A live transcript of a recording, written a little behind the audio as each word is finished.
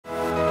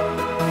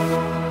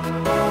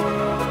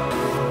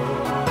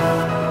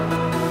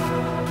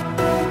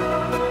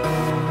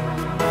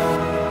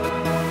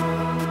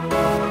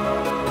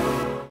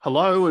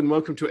Hello and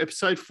welcome to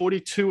episode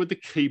 42 of the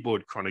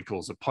Keyboard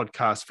Chronicles, a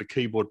podcast for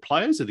keyboard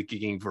players of the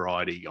gigging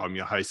variety. I'm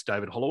your host,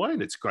 David Holloway,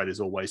 and it's great as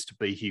always to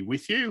be here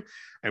with you.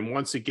 And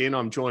once again,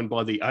 I'm joined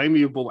by the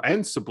amiable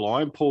and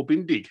sublime Paul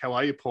Bindig. How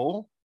are you,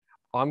 Paul?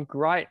 I'm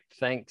great,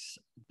 thanks,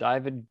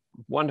 David.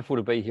 Wonderful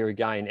to be here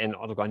again. And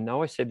look, I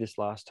know I said this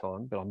last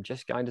time, but I'm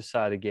just going to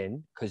say it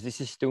again because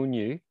this is still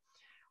new.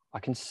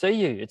 I can see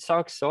you. It's so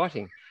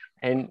exciting.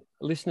 And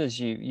listeners,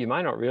 you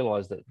may not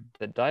realise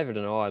that David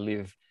and I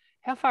live.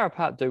 How far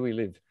apart do we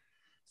live?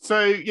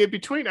 So, yeah,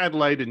 between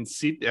Adelaide and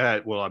Sydney,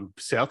 well, I'm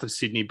south of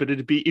Sydney, but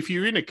it'd be, if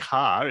you're in a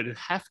car, it'd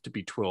have to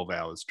be 12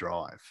 hours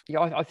drive.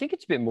 Yeah, I think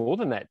it's a bit more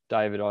than that,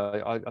 David.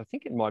 I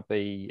think it might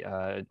be,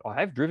 I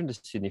have driven to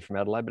Sydney from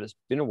Adelaide, but it's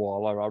been a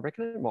while. I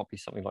reckon it might be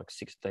something like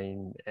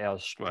 16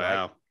 hours straight.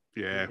 Wow,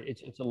 yeah.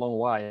 It's a long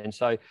way. And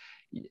so,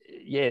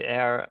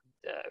 yeah,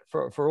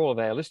 for all of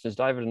our listeners,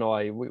 David and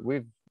I,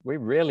 we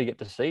rarely get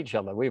to see each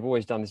other. We've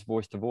always done this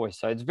voice to voice.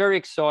 So it's very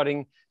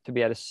exciting to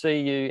be able to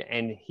see you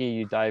and hear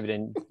you, David.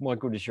 And my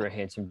goodness, you're a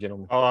handsome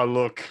gentleman. Oh,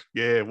 look,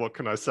 yeah, what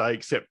can I say?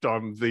 Except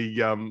I'm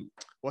the,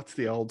 what's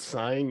the old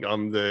saying?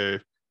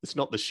 It's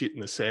not the shit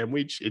in the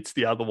sandwich. It's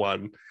the other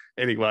one.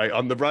 Anyway,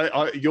 I'm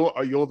the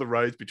you're the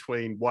rose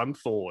between one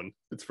thorn.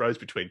 It's rose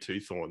between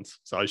two thorns.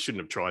 So I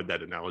shouldn't have tried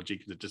that analogy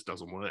because it just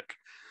doesn't work.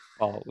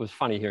 Oh, it was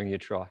funny hearing you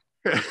try.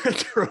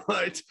 That's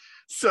right.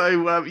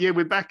 So, yeah,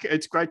 we're back.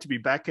 It's great to be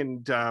back.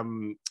 And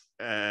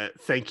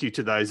thank you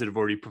to those that have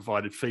already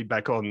provided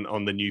feedback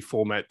on the new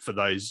format for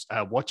those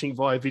watching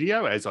via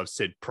video. As I've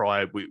said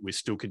prior, we're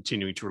still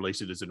continuing to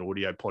release it as an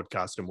audio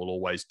podcast and we'll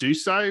always do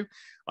so.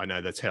 I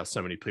know that's how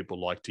so many people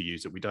like to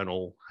use it. We don't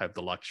all have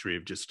the luxury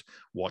of just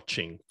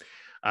watching.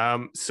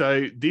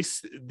 So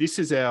this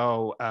is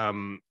our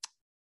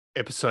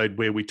episode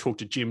where we talk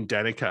to Jim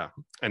Daneker.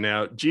 And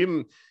now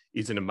Jim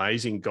is an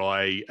amazing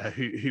guy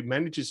who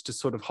manages to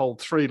sort of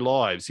hold three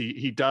lives.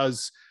 He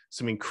does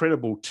some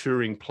incredible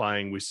touring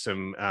playing with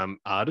some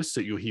artists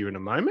that you'll hear in a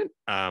moment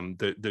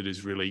that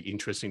is really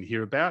interesting to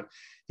hear about.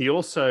 He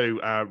also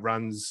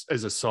runs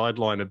as a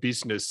sideline a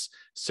business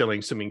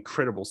selling some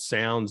incredible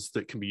sounds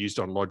that can be used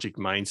on Logic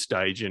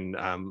Mainstage and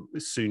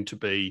soon to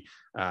be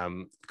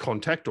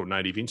Contact or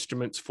Native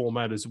Instruments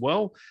format as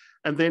well.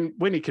 And then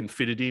when he can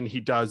fit it in,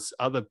 he does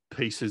other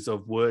pieces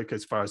of work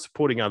as far as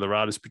supporting other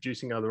artists,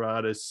 producing other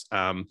artists,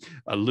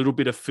 a little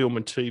bit of film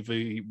and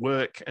TV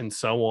work and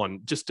so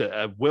on. Just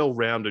a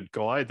well-rounded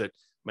guy that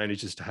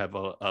manages to have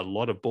a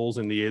lot of balls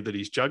in the air that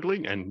he's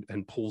juggling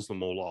and pulls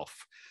them all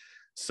off.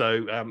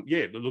 So,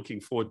 yeah,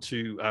 looking forward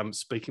to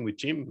speaking with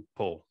Jim,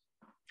 Paul.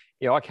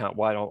 Yeah, I can't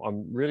wait.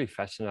 I'm really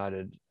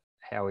fascinated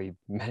how he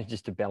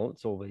manages to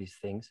balance all these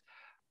things.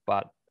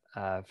 But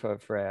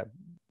for our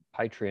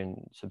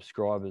Patreon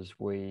subscribers,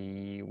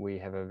 we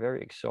have a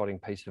very exciting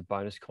piece of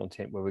bonus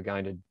content where we're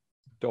going to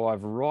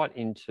dive right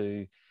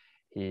into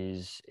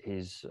his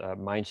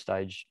main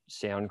stage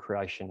sound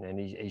creation, and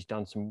he's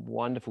done some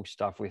wonderful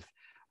stuff with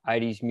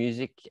 80s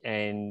music.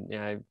 And you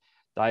know,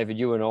 David,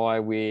 you and I,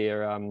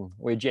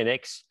 we're Gen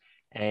X,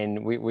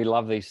 and we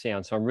love these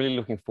sounds. So I'm really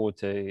looking forward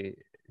to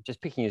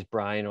just picking his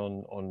brain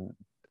on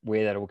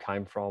where that all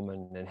came from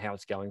and how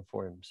it's going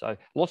for him. So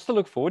lots to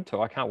look forward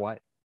to. I can't wait.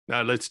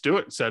 No, let's do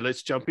it. So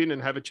let's jump in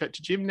and have a chat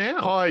to Jim now.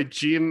 Hi,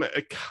 Jim.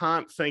 I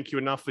can't thank you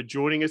enough for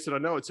joining us. And I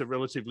know it's a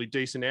relatively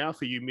decent hour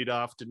for you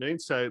mid-afternoon,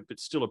 but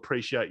still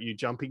appreciate you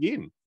jumping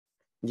in.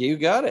 You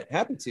got it.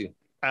 Happy to.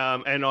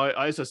 And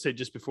as I said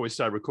just before we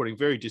started recording,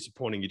 very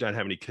disappointing you don't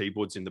have any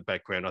keyboards in the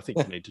background. I think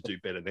you need to do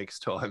better next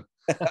time.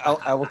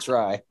 I will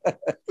try.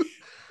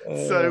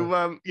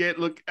 So, yeah,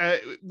 look,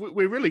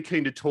 we're really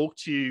keen to talk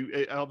to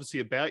you,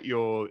 obviously, about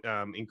your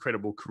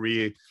incredible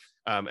career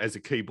as a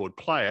keyboard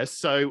player.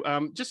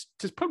 So just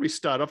to probably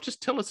start off,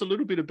 just tell us a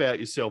little bit about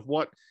yourself.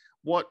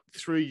 What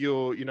through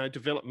your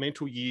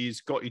developmental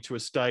years got you to a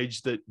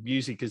stage that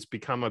music has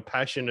become a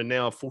passion and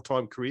now a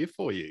full-time career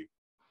for you?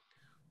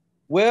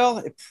 Well,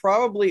 it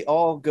probably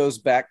all goes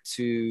back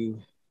to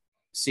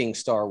seeing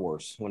Star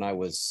Wars when I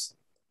was,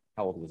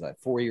 how old was I?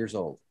 4 years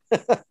old,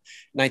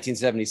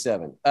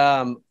 1977.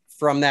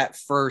 From that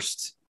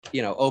first,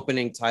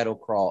 opening title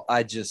crawl,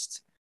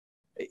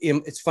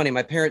 it's funny.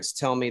 My parents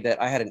tell me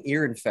that I had an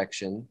ear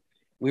infection.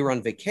 We were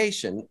on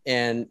vacation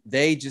and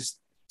they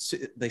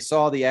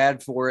saw the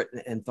ad for it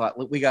and thought,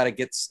 look, we got to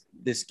get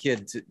this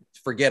kid to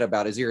forget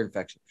about his ear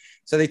infection.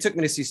 So they took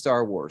me to see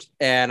Star Wars.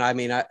 And I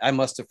mean, I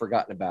must have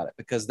forgotten about it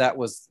because that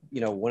was,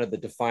 one of the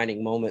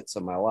defining moments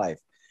of my life.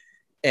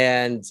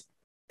 And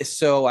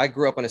so I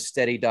grew up on a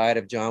steady diet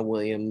of John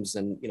Williams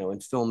and,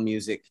 and film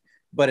music.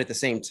 But at the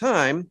same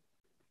time,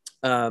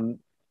 in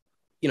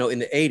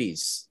the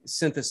 80s,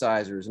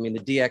 synthesizers. I mean, the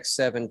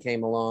DX7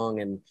 came along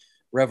and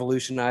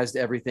revolutionized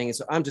everything. And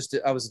so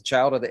I was a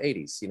child of the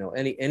 80s.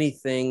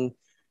 Anything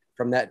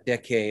from that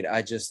decade,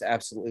 I just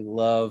absolutely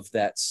love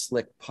that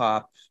slick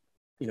pop,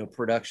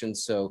 production.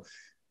 So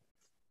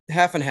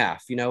half and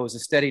half, it was a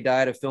steady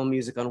diet of film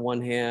music on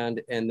one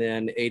hand, and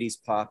then 80s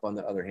pop on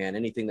the other hand,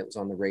 anything that was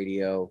on the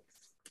radio.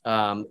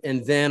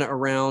 And then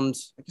around,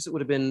 I guess it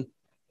would have been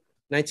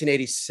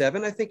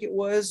 1987, I think it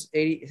was,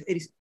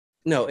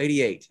 No,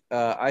 88.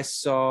 I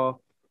saw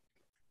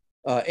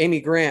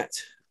Amy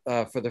Grant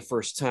for the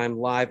first time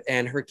live,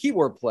 and her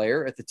keyboard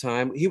player at the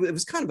time, it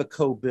was kind of a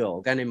co-bill,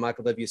 a guy named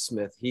Michael W.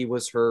 Smith. He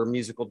was her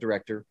musical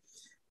director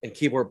and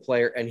keyboard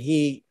player, and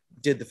he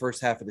did the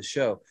first half of the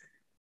show.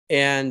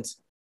 And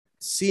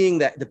seeing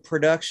that the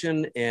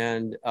production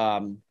and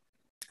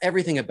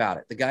everything about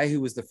it, the guy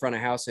who was the front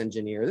of house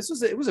engineer,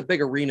 it was a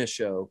big arena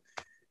show.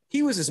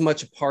 He was as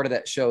much a part of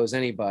that show as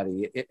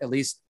anybody, at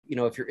least, you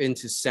know, if you're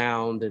into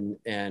sound and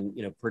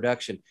you know,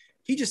 production.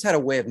 He just had a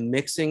way of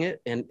mixing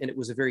it, and it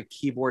was a very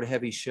keyboard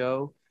heavy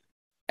show.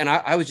 And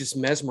I was just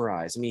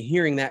mesmerized. I mean,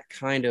 hearing that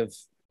kind of,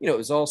 you know, it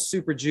was all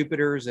Super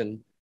Jupiters and,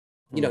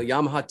 you know,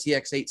 Yamaha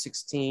TX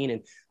 816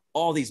 and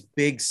all these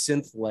big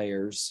synth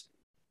layers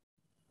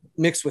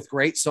mixed with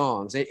great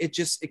songs.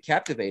 It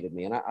captivated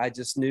me. And I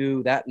just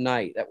knew that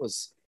night,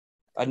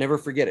 I'd never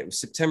forget it. It was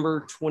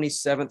September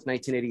 27th,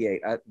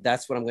 1988.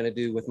 That's what I'm going to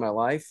do with my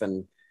life.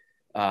 And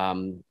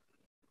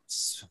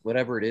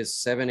whatever it is,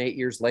 7-8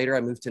 years later, I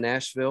moved to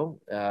Nashville.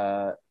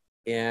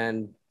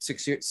 And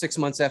 6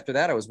 months after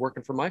that, I was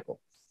working for Michael.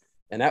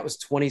 And that was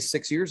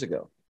 26 years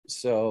ago.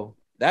 So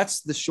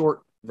that's the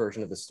short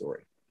version of the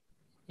story.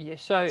 Yeah.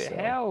 So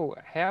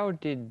how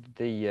did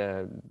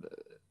the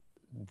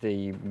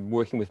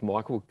working with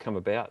Michael come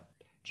about,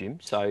 Jim?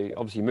 So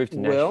obviously you moved to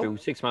Nashville.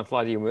 6 months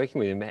later, you're working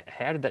with him.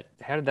 How did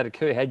that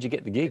occur? How did you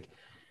get the gig?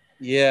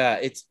 Yeah,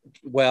 it's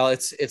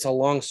a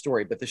long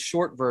story, but the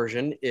short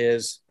version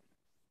is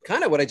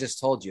kind of what I just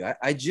told you.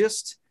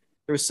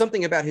 There was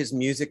something about his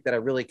music that I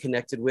really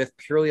connected with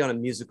purely on a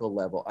musical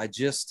level. I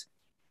just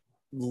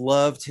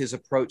loved his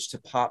approach to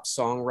pop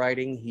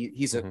songwriting.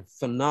 He's a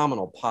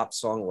phenomenal pop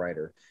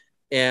songwriter.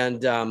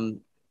 And,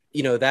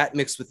 you know, that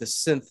mixed with the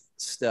synth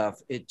stuff,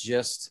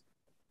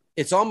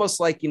 it's almost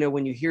like, you know,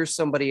 when you hear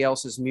somebody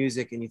else's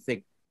music and you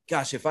think,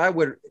 gosh, if I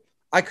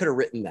could have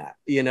written that,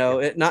 you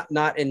know,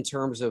 not in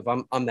terms of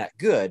I'm that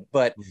good,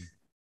 but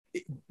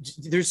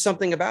there's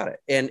something about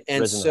it.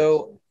 And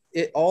so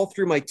it all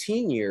through my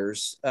teen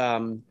years,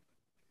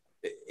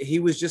 he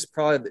was just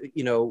probably,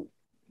 you know,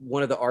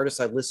 one of the artists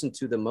I listened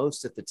to the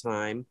most at the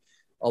time,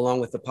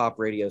 along with the pop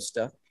radio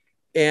stuff.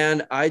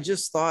 And I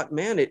just thought,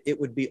 man, it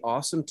would be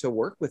awesome to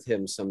work with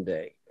him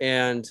someday.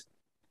 And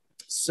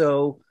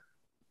so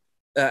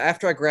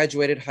after I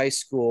graduated high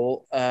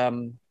school,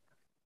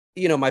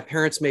 you know, my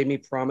parents made me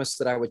promise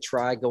that I would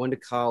try going to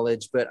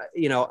college, but,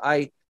 you know,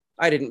 I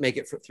didn't make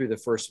it through the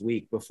first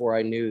week before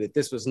I knew that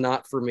this was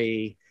not for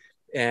me.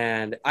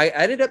 And I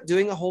ended up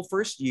doing a whole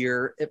first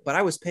year, but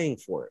I was paying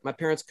for it. My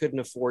parents couldn't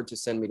afford to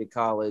send me to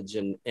college.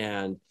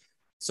 And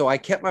so I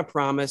kept my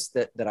promise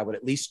that I would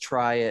at least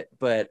try it,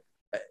 but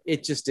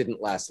it just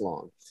didn't last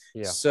long.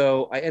 Yeah.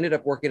 So I ended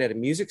up working at a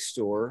music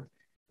store,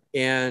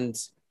 and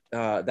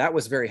that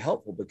was very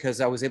helpful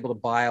because I was able to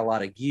buy a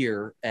lot of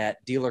gear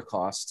at dealer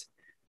cost.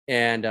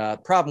 And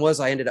problem was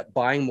I ended up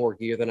buying more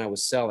gear than I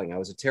was selling. I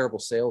was a terrible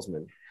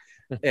salesman.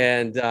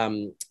 And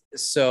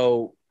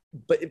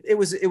but it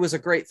was a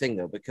great thing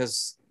though,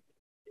 because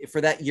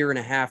for that year and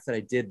a half that I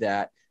did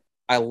that,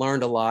 I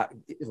learned a lot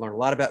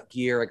about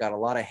gear. I got a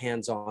lot of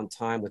hands-on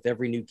time with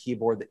every new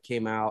keyboard that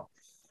came out.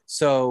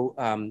 So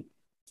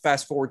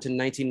fast forward to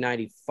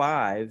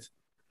 1995,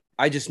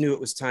 I just knew it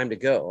was time to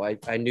go.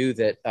 I knew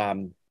that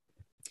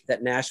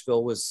that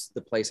Nashville was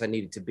the place I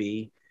needed to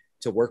be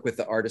to work with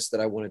the artists that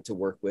I wanted to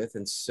work with.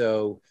 And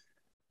so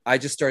I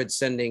just started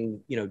sending,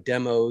 you know,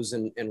 demos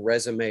and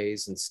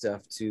resumes and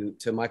stuff to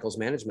Michael's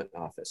management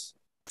office.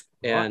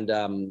 Right.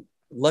 And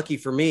lucky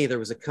for me, there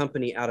was a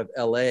company out of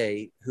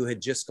LA who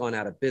had just gone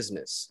out of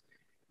business.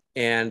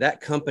 And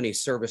that company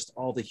serviced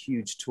all the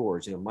huge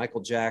tours, you know,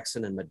 Michael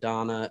Jackson and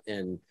Madonna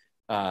and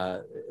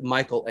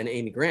Michael and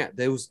Amy Grant.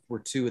 Those were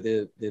two of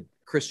the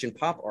Christian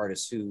pop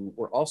artists who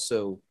were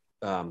also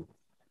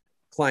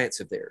clients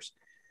of theirs.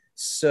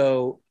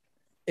 So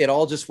it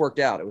all just worked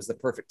out. It was the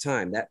perfect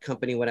time. That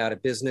company went out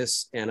of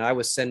business, and I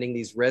was sending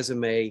these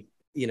resume,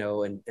 you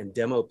know, and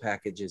demo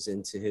packages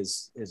into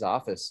his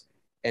office.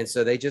 And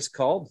so they just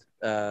called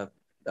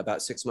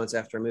about 6 months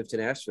after I moved to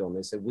Nashville, and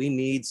they said, we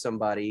need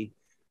somebody.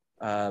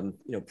 You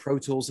know, Pro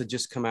Tools had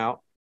just come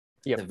out.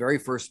 Yep. The very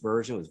first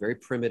version was very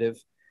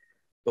primitive,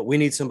 but we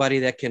need somebody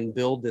that can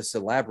build this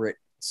elaborate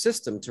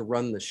system to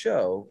run the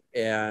show.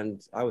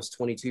 And I was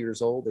 22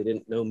 years old. They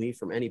didn't know me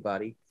from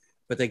anybody,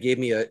 but they gave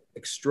me an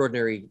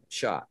extraordinary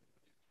shot.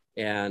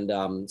 And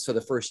so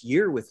the first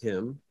year with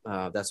him,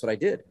 that's what I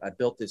did. I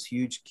built this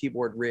huge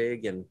keyboard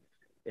rig, and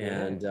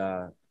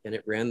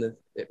it ran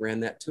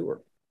that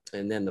tour.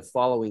 And then the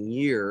following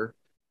year,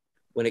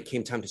 when it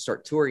came time to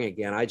start touring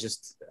again,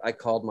 I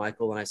called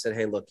Michael and I said,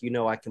 hey, look, you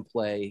know, I can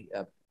play,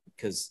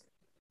 because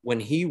when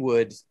he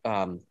would,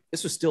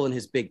 this was still in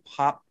his big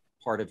pop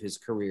part of his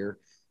career.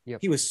 Yep.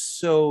 He was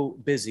so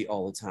busy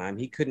all the time.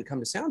 He couldn't come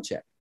to sound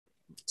check.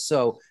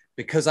 So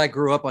because I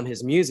grew up on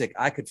his music,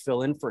 I could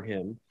fill in for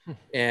him.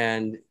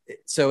 And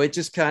so it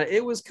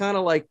was kind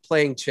of like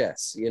playing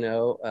chess, you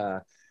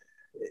know,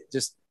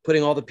 just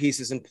putting all the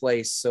pieces in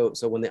place. So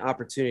when the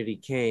opportunity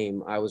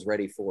came, I was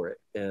ready for it.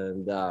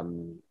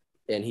 And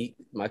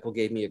Michael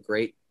gave me a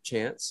great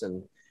chance,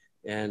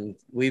 and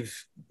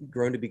we've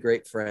grown to be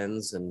great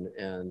friends.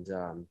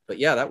 But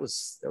yeah, that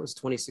was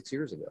 26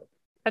 years ago.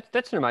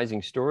 That's an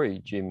amazing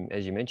story, Jim.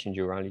 As you mentioned,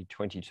 you were only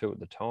 22 at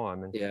the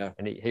time, and Yeah,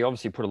 and he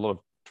obviously put a lot of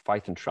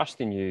faith and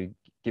trust in you,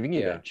 giving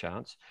you that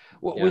chance.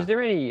 Yeah. Was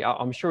there any?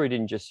 I'm sure he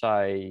didn't just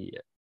say,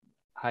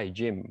 "Hey,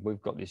 Jim,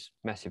 we've got this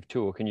massive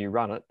tour. Can you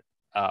run it?"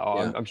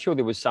 I'm sure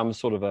there was some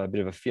sort of a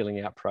bit of a feeling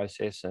out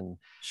process, and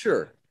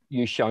Sure,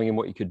 you showing him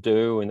what you could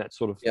do and that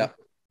sort of thing.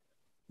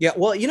 Yeah.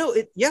 Well,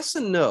 yes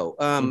and no.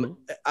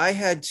 I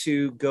had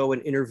to go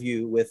and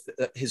interview with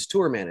his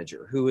tour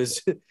manager, who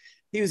was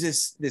he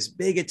was this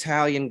big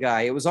Italian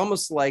guy. It was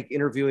almost like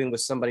interviewing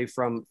with somebody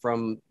from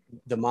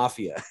the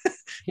mafia.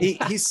 he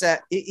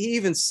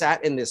even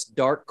sat in this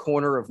dark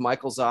corner of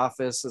Michael's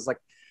office. It's like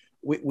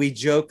we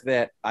joke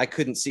that I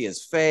couldn't see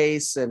his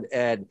face,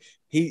 and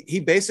he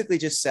basically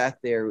just sat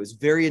there. It was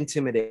very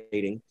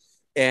intimidating.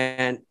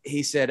 And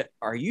he said,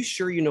 "Are you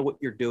sure you know what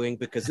you're doing?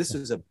 Because this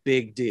is a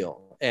big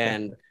deal."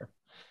 And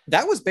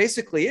that was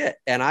basically it.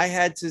 And I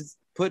had to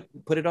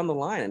put it on the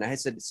line. And I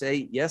said,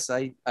 "Say, yes,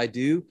 I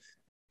do."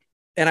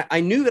 And I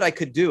knew that I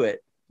could do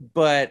it,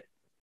 but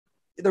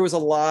there was a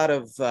lot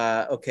of,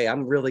 okay,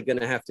 I'm really going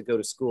to have to go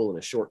to school in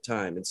a short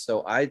time. And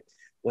so I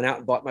went out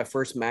and bought my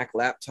first Mac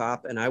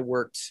laptop, and I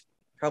worked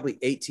probably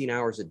 18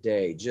 hours a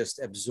day, just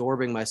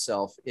absorbing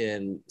myself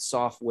in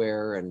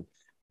software. And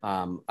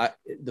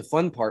the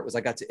fun part was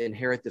I got to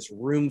inherit this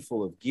room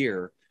full of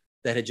gear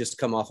that had just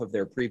come off of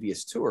their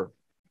previous tour.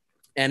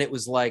 And it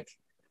was like,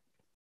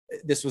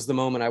 this was the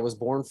moment I was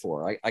born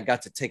for. I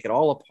got to take it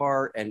all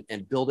apart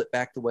and build it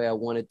back the way I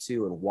wanted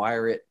to and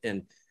wire it.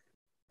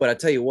 But I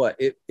tell you what,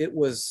 it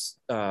was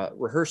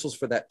rehearsals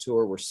for that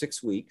tour were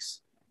 6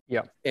 weeks.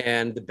 Yeah.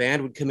 And the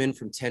band would come in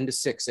from 10 to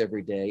 6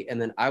 every day. And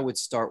then I would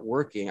start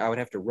working. I would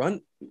have to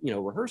run,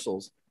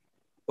 rehearsals.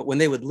 But when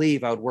they would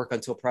leave, I would work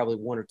until probably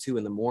 1 or 2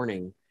 in the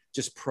morning,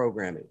 just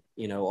programming,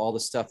 all the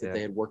stuff that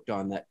they had worked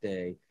on that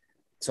day.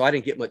 So I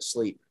didn't get much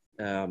sleep.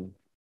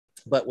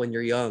 But when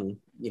you're young,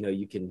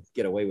 you can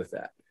get away with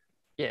that.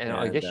 Yeah, and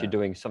I guess you're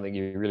doing something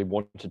you really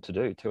wanted to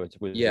do too. It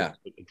was a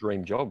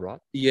dream job, right?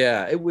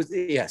 Yeah, it was.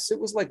 Yes, it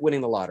was like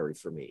winning the lottery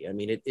for me. I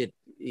mean,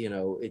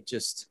 it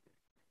just.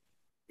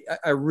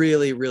 I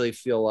really, really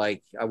feel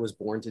like I was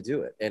born to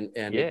do it, and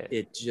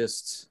it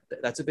just,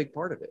 that's a big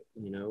part of it.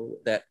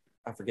 That,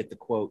 I forget the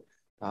quote,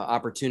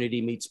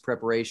 opportunity meets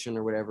preparation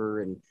or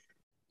whatever, and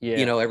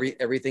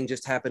everything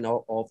just happened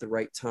all at the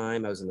right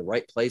time. I was in the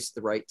right place at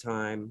the right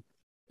time.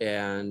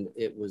 And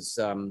it was,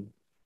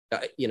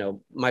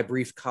 my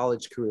brief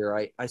college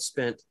career, I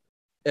spent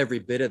every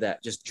bit of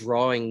that just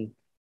drawing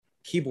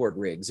keyboard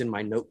rigs in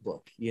my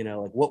notebook,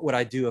 like what would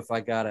I do if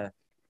I got a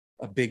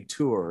big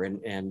tour?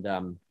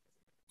 And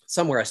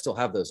somewhere I still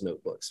have those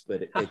notebooks,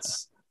 but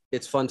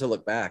it's fun to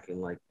look back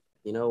and like,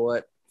 you know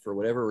what, for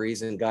whatever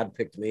reason, God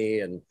picked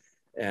me, and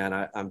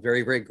I'm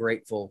very, very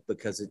grateful,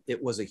 because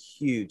it was a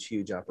huge,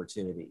 huge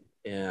opportunity.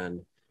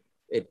 And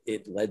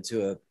it led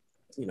to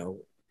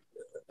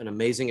an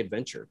amazing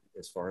adventure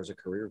as far as a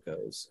career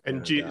goes.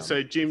 And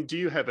so, Jim, do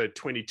you have a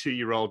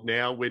 22-year-old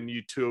now when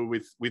you tour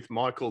with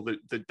Michael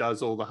that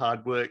does all the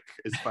hard work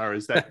as far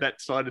as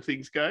that side of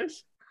things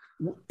goes?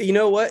 You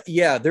know what?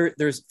 Yeah,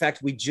 there's, in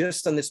fact, we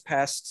just, on this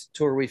past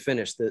tour we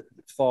finished, the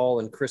fall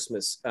and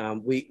Christmas,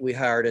 we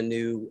hired a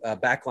new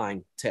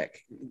backline tech.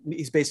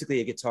 He's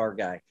basically a guitar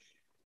guy.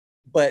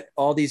 But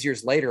all these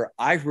years later,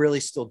 I really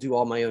still do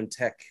all my own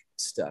tech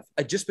stuff,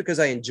 just because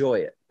I enjoy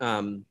it.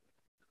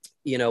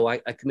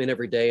 I come in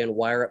every day and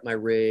wire up my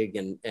rig,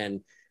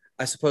 and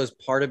I suppose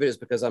part of it is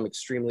because I'm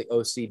extremely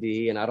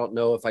OCD, and I don't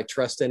know if I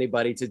trust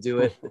anybody to do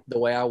it the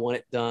way I want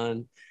it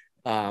done.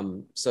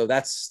 So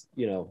that's,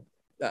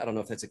 I don't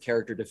know if that's a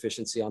character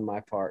deficiency on my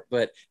part,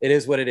 but it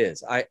is what it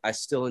is. I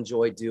still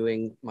enjoy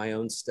doing my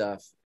own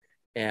stuff,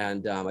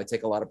 and I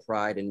take a lot of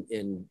pride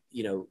in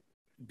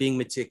being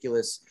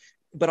meticulous,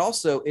 but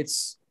also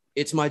it's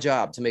my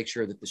job to make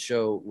sure that the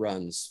show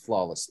runs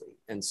flawlessly.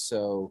 And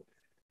so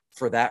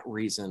for that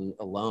reason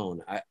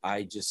alone,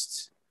 I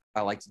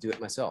like to do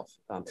it myself.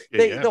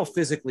 They'll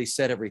physically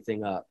set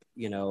everything up,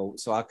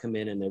 so I'll come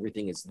in and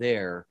everything is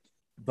there,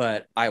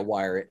 but I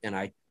wire it and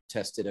I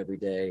test it every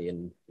day.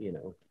 And,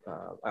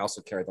 I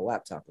also carry the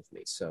laptop with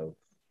me. So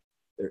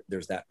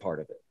there's that part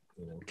of it.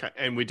 Okay.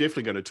 And we're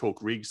definitely going to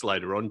talk rigs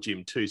later on,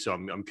 Jim, too. So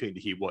I'm keen to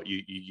hear what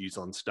you use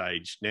on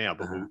stage now,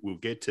 but we'll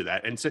get to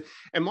that. And so,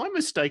 am I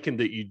mistaken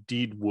that you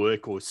did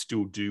work or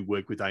still do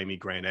work with Amy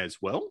Grant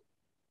as well?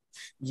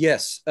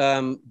 Yes,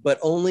 but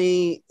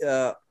only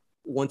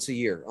once a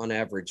year on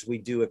average. We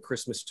do a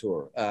Christmas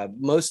tour.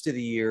 Most of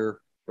the year,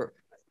 or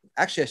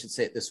actually I should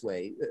say it this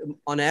way,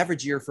 on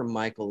average year from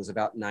Michael is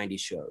about 90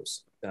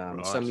 shows.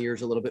 Right. Some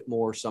years a little bit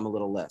more, some a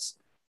little less.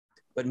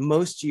 But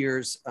most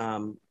years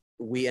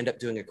we end up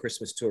doing a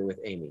Christmas tour with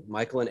Amy.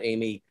 Michael and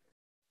Amy,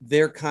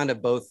 they're kind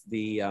of both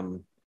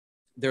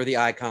they're the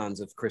icons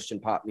of Christian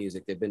pop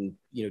music. They've been,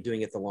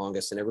 doing it the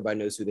longest, and everybody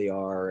knows who they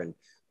are. And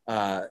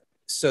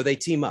so they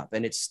team up,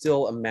 and it's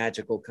still a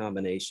magical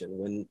combination.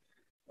 When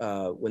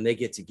when they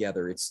get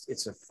together,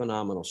 it's a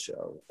phenomenal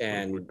show.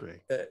 And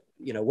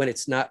you know, when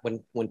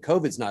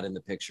COVID's not in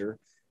the picture,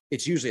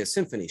 it's usually a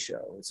symphony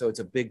show, and so it's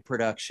a big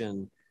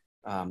production.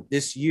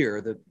 This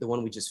year, the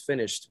one we just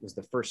finished was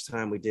the first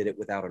time we did it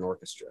without an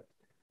orchestra,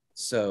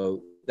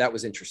 so that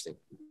was interesting.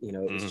 You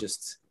know, it was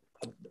just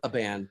a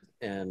band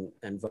and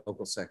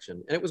vocal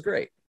section, and it was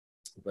great.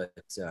 But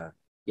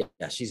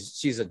yeah,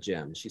 she's a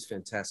gem. She's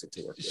fantastic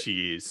to work with.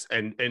 She is,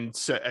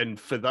 and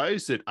for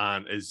those that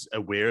aren't as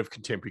aware of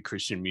contemporary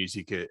Christian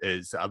music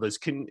as others,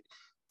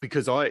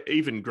 because I,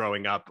 even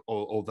growing up,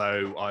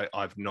 although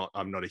I'm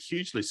not a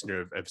huge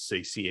listener of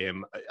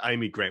CCM,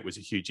 Amy Grant was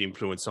a huge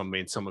influence on me,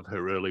 and some of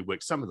her early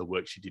work, some of the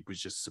work she did was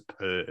just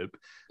superb.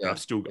 Yeah,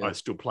 and I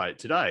still play it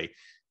today.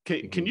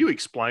 Can you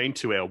explain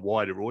to our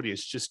wider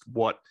audience just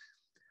what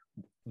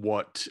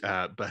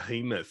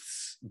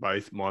behemoths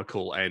both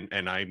Michael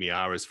and Amy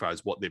are as far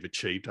as what they've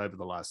achieved over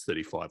the last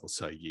 35 or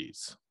so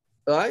years?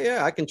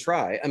 Yeah, I can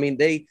try. I mean,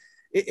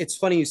 it's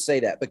funny you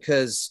say that,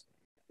 because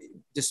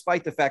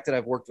despite the fact that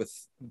I've worked with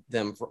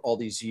them for all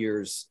these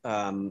years,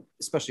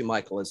 especially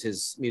Michael as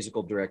his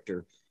musical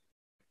director,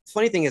 the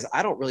funny thing is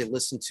I don't really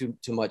listen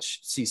to much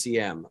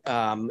CCM.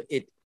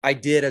 I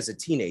did as a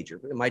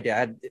teenager. My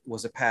dad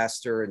was a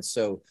pastor, and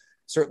so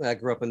certainly I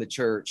grew up in the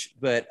church.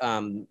 But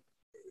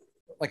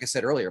like I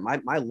said earlier,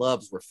 my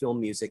loves were film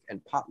music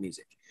and pop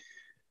music.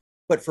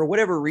 But for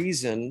whatever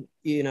reason,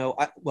 you know,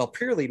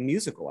 purely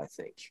musical, I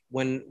think.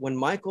 When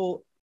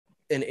Michael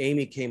and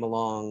Amy came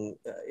along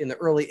in the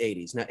early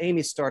 80s. Now,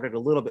 Amy started a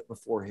little bit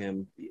before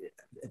him,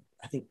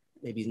 I think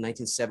maybe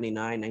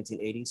 1979,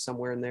 1980,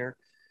 somewhere in there.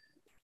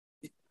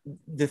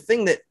 The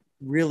thing that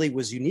really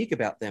was unique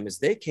about them is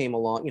they came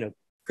along, you know,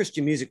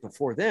 Christian music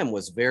before them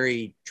was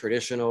very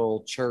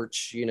traditional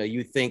church. You know,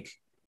 you think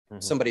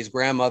somebody's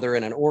grandmother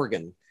and an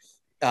organ,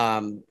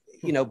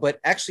 you know,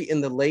 but actually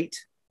in the late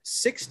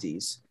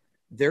 60s,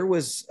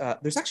 there's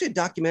actually a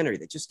documentary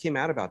that just came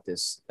out about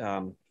this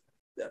a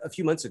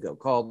few months ago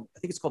I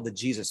think it's called The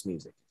Jesus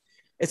Music.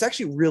 It's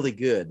actually really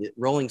good.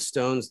 Rolling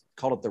Stones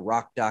called it the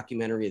rock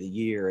documentary of the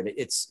year. And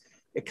it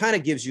kind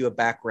of gives you a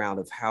background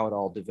of how it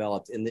all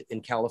developed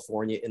in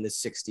California in the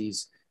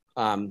 60s.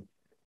 A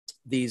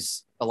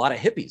lot of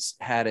hippies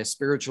had a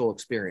spiritual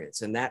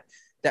experience, and that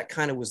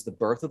kind of was the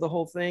birth of the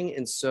whole thing.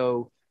 And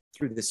so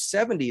through the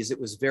 70s, it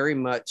was very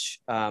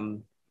much,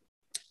 you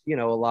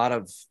know, a lot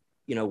of,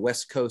 you know,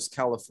 West Coast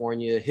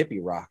California hippie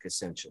rock,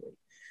 essentially.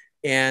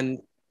 And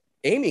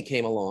Amy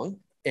came along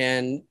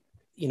and,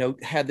 you know,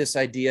 had this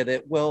idea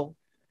that, well,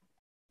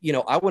 you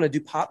know, I want to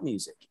do pop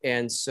music.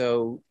 And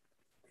so,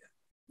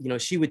 you know,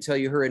 she would tell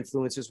you her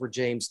influences were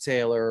James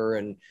Taylor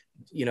and,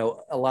 you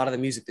know, a lot of the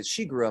music that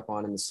she grew up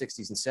on in the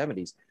 60s and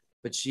 70s.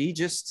 But she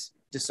just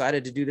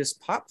decided to do this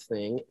pop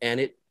thing, and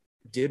it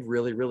did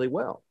really, really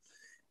well.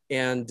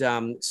 And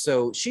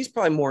so she's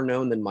probably more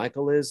known than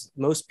Michael is.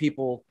 Most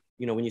people,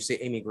 you know, when you say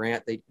Amy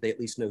Grant, they at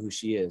least know who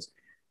she is.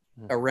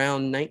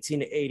 Around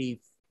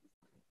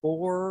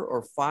 1984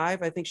 or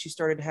 5, I think she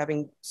started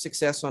having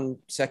success on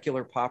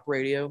secular pop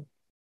radio.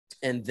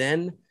 And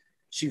then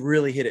she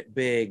really hit it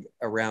big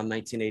around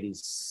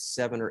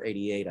 1987 or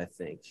 88, I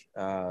think.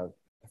 I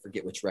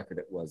forget which record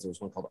it was. There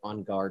was one called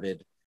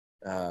Unguarded.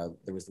 There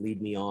was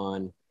Lead Me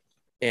On.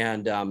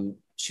 And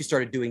she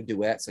started doing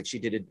duets. Like she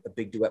did a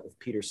big duet with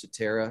Peter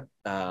Cetera,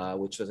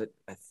 which was,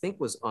 I think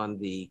was on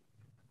the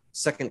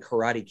second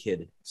Karate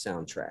Kid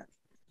soundtrack.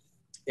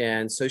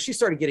 And so she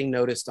started getting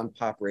noticed on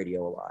pop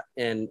radio a lot.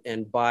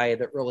 And by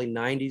the early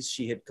 90s,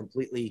 she had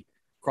completely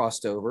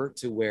crossed over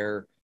to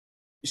where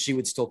she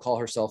would still call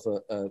herself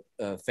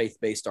a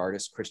faith-based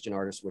artist, Christian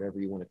artist, whatever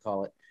you want to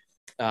call it.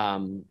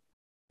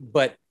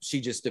 But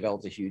she just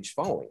developed a huge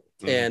following.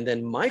 And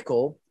then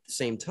Michael, at the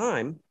same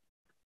time,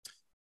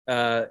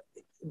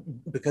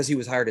 because he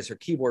was hired as her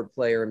keyboard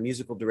player and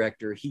musical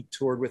director, he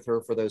toured with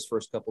her for those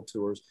first couple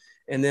tours.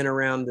 And then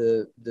around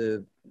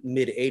the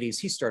mid 80s,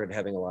 he started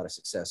having a lot of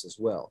success as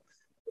well.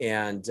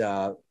 And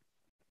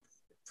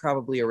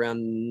probably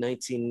around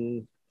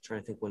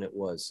trying to think when it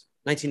was,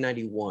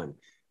 1991,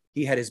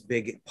 he had his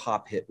big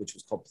pop hit, which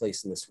was called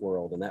Place in This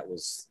World. And that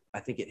was,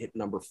 I think it hit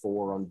number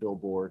 4 on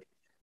Billboard.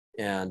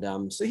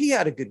 And so he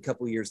had a good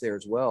couple of years there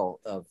as well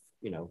of,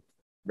 you know,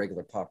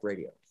 regular pop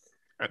radio.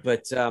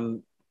 But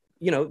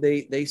you know,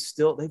 they've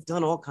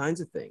done all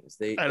kinds of things.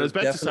 And I was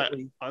about to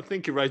say, I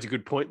think you raised a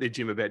good point there,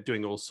 Jim, about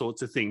doing all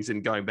sorts of things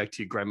and going back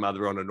to your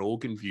grandmother on an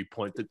organ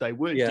viewpoint, that they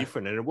were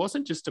different. And it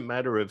wasn't just a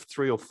matter of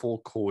 3 or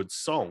 4 chord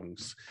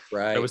songs.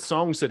 Right. There were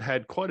songs that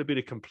had quite a bit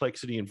of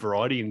complexity and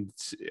variety.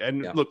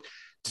 And look,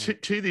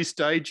 to this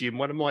day, Jim,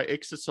 one of my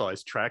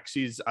exercise tracks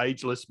is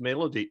Ageless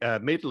Medley,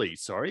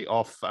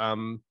 off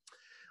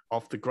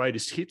the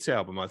Greatest Hits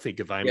album, I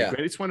think, of Amy Grant.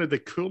 It's one of the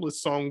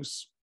coolest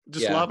songs.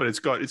 Just love it. It's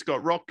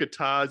got rock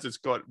guitars. It's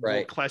got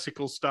more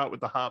classical start with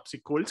the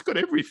harpsichord. It's got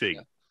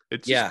everything.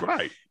 It's just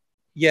great.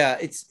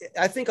 Yeah,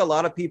 I think a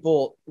lot of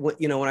people,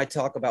 you know, when I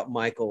talk about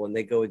Michael and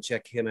they go and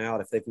check him out,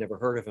 if they've never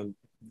heard of him,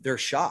 they're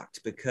shocked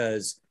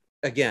because,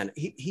 again,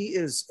 he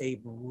is a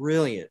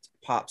brilliant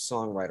pop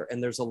songwriter.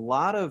 And there's a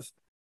lot of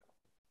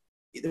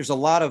there's a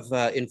lot of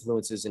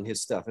influences in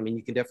his stuff. I mean,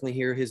 you can definitely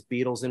hear his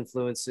Beatles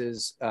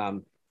influences,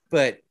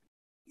 but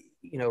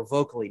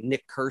vocally,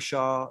 Nick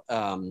Kershaw,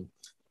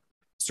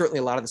 certainly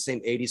a lot of the same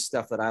 80s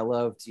stuff that I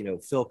loved,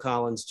 Phil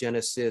Collins,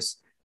 Genesis.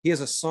 He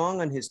has a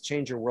song on his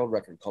Change Your World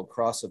record called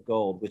Cross of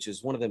Gold, which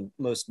is one of the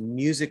most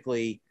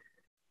musically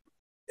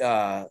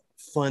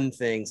fun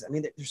things. I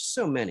mean, there's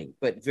so many,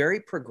 but very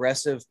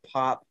progressive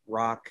pop,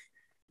 rock,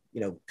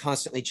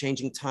 constantly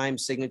changing time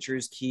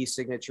signatures, key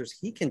signatures.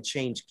 He can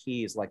change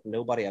keys like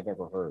nobody I've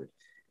ever heard.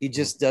 He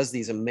just does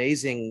these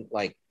amazing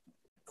like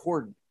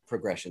chord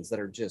progressions that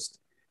are just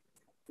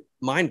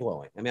mind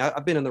blowing. I mean,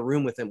 I've been in the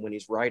room with him when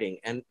he's writing,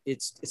 and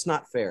it's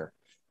not fair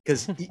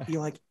because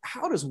you're like,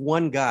 how does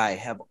one guy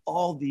have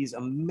all these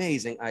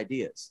amazing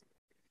ideas?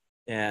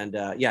 And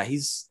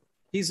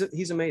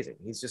he's amazing.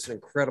 He's just an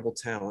incredible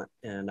talent,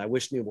 and I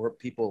wish more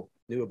people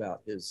knew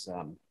about his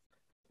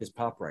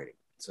pop writing.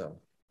 So.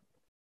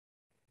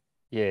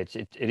 Yeah,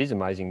 it is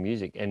amazing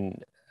music,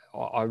 and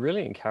I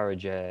really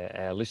encourage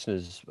our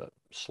listeners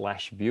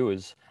 /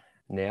 viewers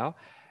now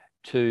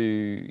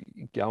to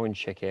go and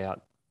check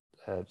out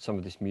some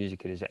of this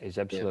music. It is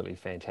absolutely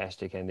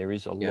fantastic, and there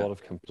is a lot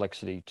of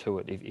complexity to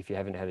it if you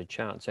haven't had a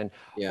chance. And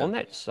on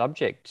that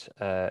subject,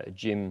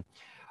 Jim,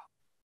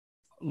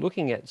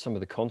 looking at some of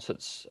the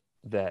concerts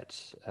that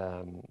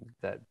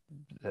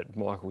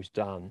Michael's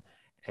done,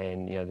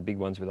 and the big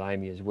ones with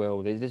Amy as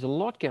well, there's a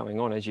lot going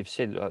on, as you've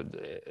said.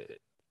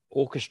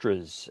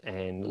 Orchestras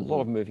and a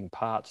lot of moving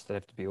parts that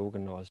have to be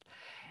organised.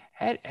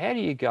 How do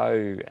you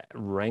go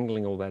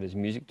wrangling all that as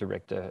music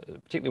director,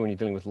 particularly when you're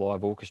dealing with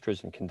live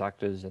orchestras and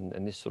conductors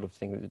and this sort of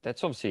thing?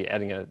 That's obviously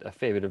adding a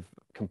fair bit of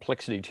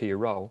complexity to your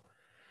role.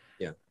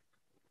 Yeah.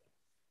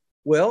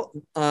 Well,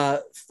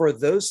 for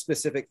those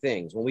specific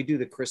things, when we do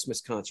the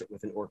Christmas concert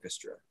with an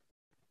orchestra,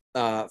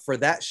 for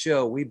that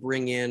show, we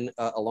bring in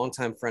a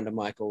longtime friend of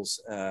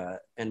Michael's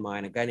and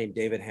mine, a guy named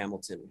David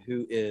Hamilton,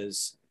 who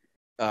is...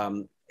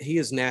 he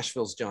is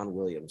Nashville's John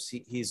Williams.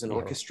 He's an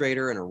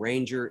orchestrator and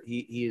arranger.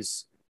 He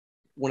is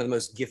one of the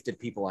most gifted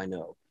people I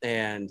know.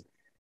 And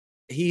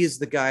he is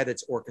the guy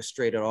that's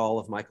orchestrated all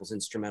of Michael's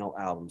instrumental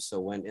albums.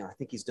 So I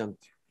think he's done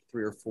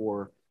 3 or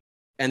 4,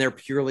 and they're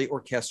purely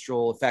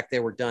orchestral. In fact, they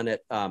were done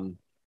at,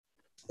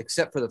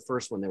 except for the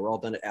first one, they were all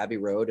done at Abbey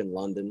Road in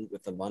London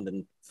with the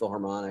London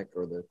Philharmonic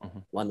or the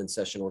London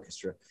Session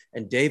Orchestra.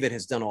 And David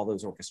has done all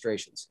those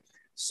orchestrations.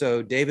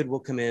 So David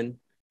will come in,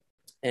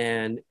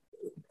 and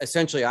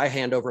essentially I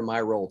hand over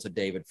my role to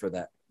David for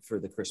the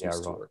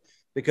Christmas tour,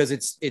 because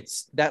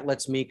it's that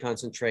lets me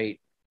concentrate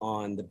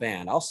on the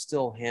band. I'll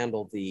still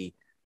handle the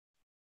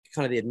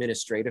kind of the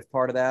administrative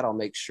part of that. I'll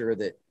make sure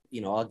that,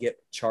 I'll get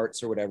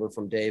charts or whatever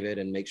from David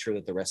and make sure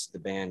that the rest of the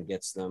band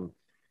gets them.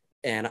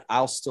 And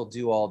I'll still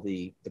do all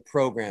the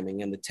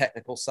programming and the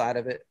technical side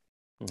of it.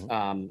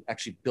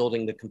 Actually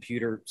building the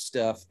computer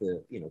stuff,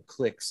 the,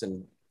 clicks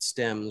and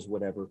stems,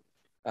 whatever.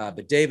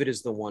 But David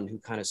is the one who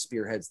kind of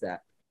spearheads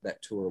that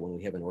tour when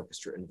we have an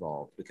orchestra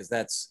involved, because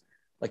that's,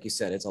 like you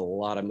said, it's a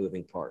lot of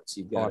moving parts.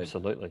 You've got to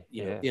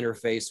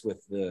interface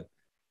with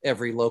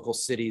every local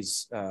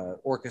city's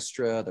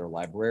orchestra, their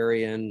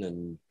librarian,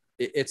 and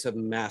it's a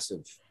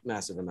massive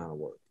amount of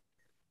work.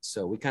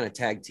 So we kind of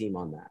tag team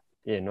on that.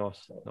 Yeah,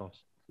 nice.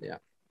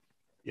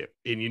 Yeah,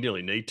 and you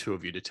nearly need 2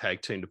 of you to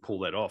tag team to pull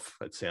that off.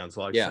 It sounds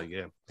like. Yeah. So,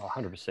 yeah.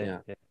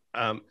 100%. Yeah.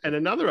 And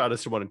another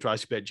artist I wanted to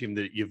ask you about, Jim,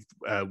 that you've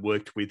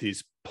worked with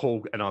is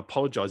Paul, and I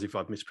apologize if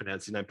I've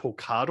mispronounced his name, Paul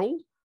Cardall.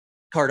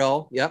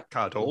 Cardall, yeah.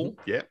 Cardall,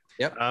 yeah.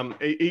 Yep.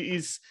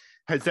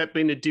 Has that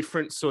been a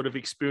different sort of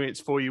experience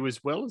for you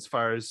as well, as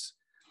far as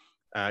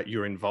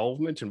your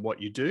involvement and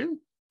what you do?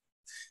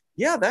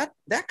 Yeah,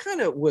 that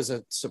kind of was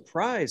a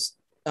surprise.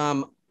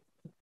 I'm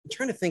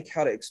trying to think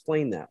how to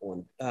explain that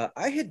one.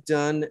 I had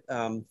done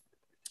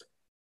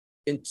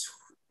in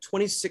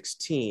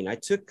 2016, I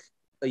took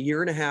a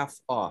year and a half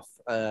off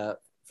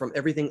from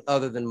everything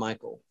other than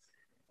Michael,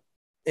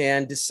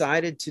 and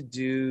decided to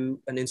do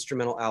an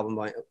instrumental album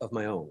of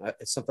my own.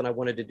 It's something I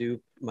wanted to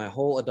do my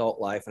whole adult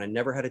life, and I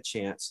never had a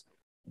chance.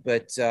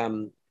 But I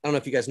don't know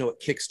if you guys know what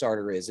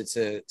Kickstarter is. It's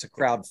a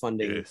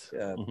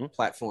crowdfunding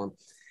platform.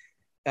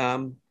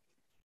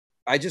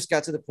 I just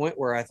got to the point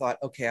where I thought,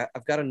 okay,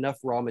 I've got enough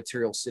raw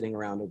material sitting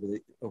around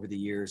over the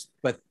years,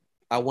 but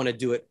I want to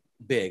do it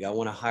big. I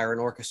want to hire an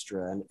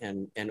orchestra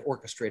and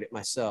orchestrate it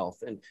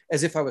myself, and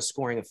as if I was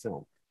scoring a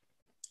film.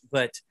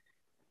 But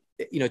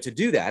to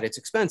do that, it's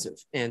expensive.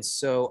 And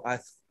so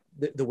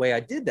the way I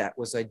did that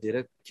was I did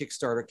a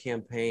Kickstarter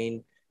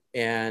campaign,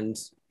 and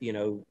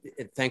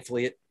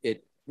thankfully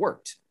it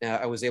worked.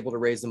 I was able to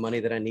raise the money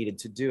that I needed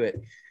to do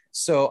it.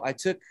 So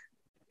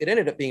it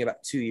ended up being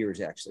about 2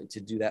 years actually to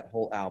do that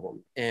whole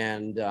album.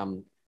 And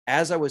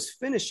as I was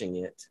finishing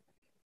it,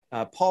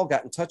 Paul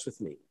got in touch with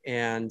me,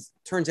 and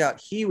turns out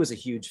he was a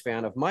huge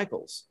fan of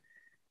Michael's,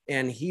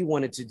 and he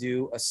wanted to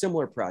do a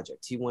similar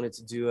project. He wanted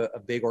to do a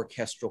big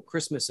orchestral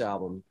Christmas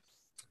album.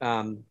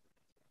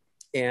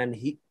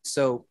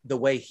 So the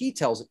way he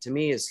tells it to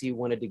me is he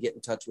wanted to get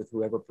in touch with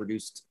whoever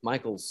produced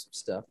Michael's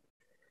stuff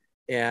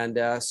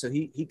And so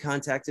he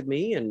contacted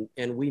me,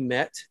 and we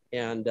met.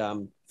 And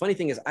funny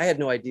thing is, I had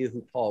no idea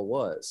who Paul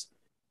was.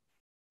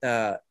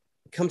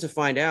 Come to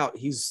find out,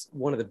 he's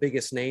one of the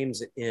biggest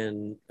names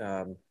in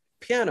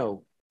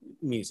piano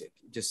music,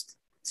 just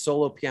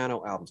solo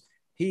piano albums.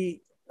 He's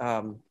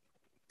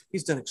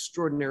done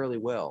extraordinarily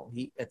well.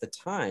 He, at the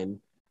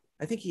time,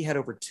 I think he had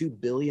over 2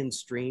 billion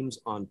streams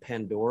on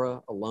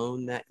Pandora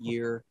alone that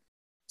year.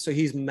 So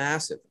he's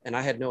massive, and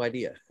I had no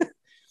idea.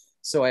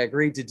 So I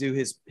agreed to do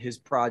his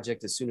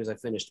project as soon as I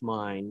finished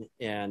mine.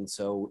 And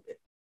so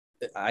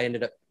I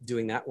ended up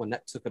doing that one.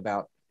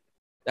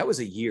 That was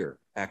a year,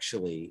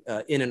 actually,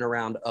 in and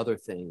around other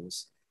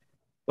things.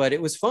 But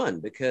it was fun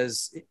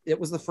because it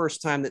was the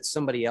first time that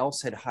somebody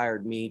else had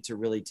hired me to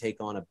really take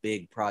on a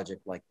big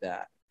project like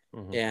that.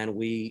 Mm-hmm. And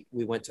we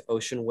went to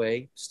Ocean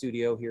Way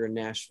Studio here in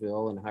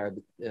Nashville and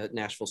hired the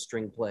Nashville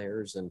string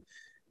players. And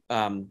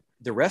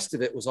the rest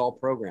of it was all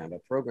programmed. I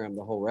programmed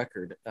the whole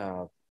record,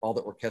 all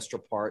the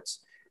orchestral parts,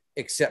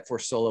 except for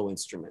solo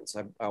instruments.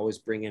 I always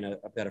bring in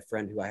I've got a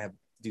friend who I have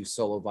do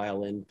solo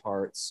violin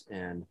parts.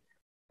 And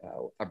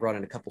I brought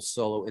in a couple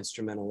solo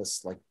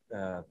instrumentalists, like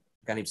a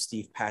guy named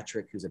Steve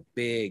Patrick, who's a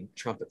big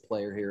trumpet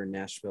player here in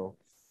Nashville.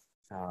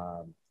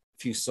 A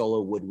few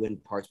solo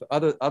woodwind parts, but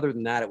other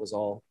than that, it was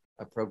all,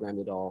 I programmed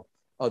it all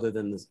other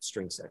than the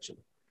string section.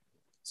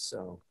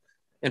 So,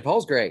 and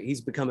Paul's great.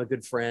 He's become a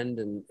good friend,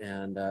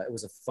 and it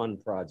was a fun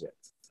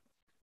project.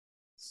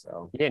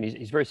 So yeah, and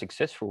he's very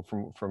successful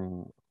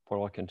from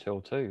what I can tell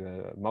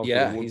too.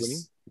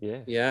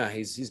 Yeah,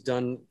 he's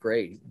done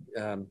great.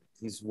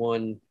 He's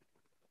won.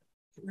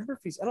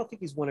 I don't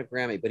think he's won a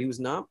Grammy, but I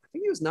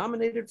think he was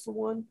nominated for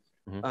one.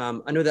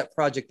 Mm-hmm. I know that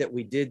project that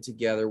we did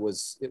together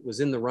was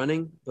in the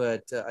running,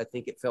 but I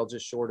think it fell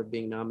just short of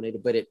being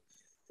nominated. But it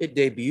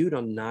debuted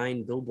on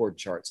 9 Billboard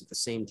charts at the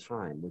same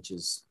time, which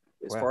is,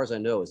 as far as I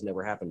know, has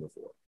never happened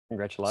before.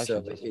 Congratulations!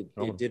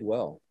 So it did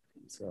well.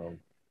 So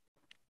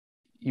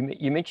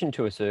you mentioned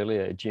to us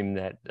earlier, Jim,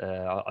 that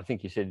I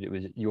think you said it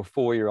was your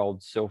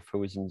 4-year-old self who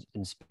was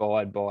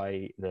inspired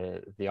by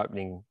the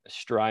opening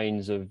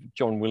strains of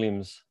John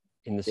Williams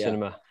in the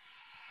cinema.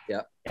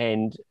 Yeah.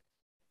 And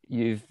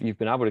you've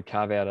been able to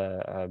carve out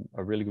a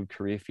really good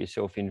career for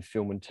yourself in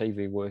film and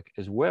TV work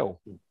as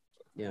well.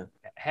 Yeah.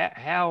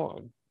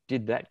 How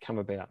did that come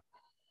about?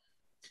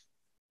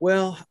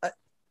 Well,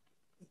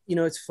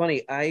 it's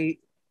funny. I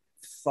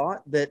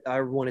thought that I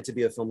wanted to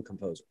be a film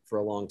composer for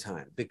a long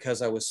time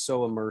because I was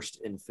so immersed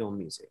in film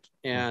music.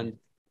 And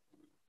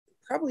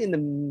probably in the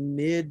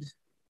mid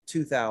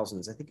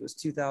 2000s, I think it was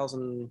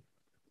 2000,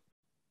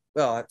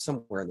 well,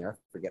 somewhere in there, I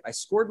forget. I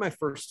scored my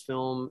first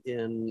film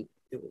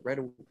right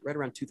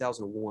around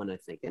 2001, I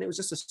think. And it was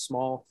just a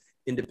small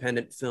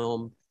independent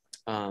film.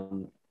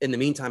 In the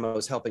meantime, I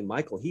was helping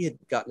Michael. He had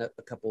gotten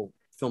a couple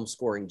film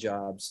scoring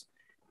jobs.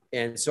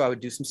 And so I would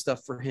do some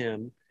stuff for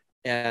him.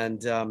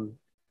 And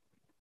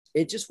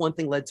it just, one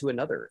thing led to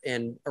another.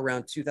 And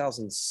around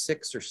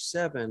 2006 or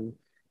 7,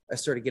 I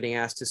started getting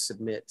asked to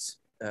submit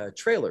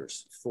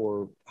trailers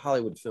for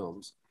Hollywood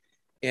films.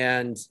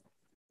 And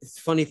the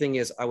funny thing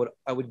is, I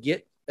would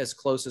get as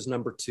close as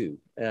number 2.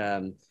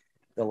 The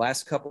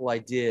last couple I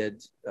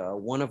did,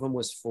 one of them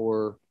was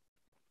for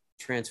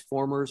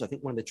Transformers. I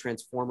think one of the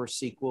Transformers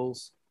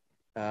sequels.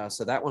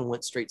 So that one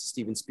went straight to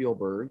Steven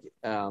Spielberg.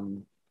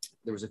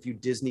 There was a few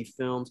Disney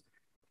films,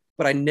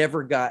 but I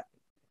never got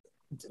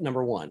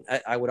number 1.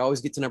 I would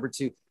always get to number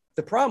 2.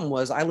 The problem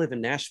was I live in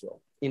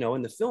Nashville,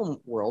 and the film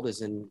world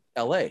is in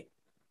LA,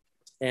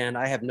 and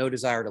I have no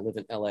desire to live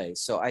in LA.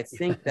 So I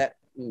think that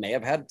may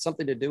have had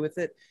something to do with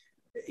it.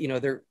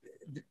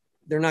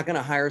 They're not going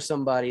to hire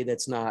somebody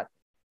that's not,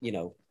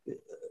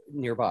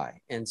 nearby.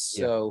 And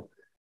so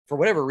for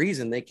whatever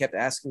reason, they kept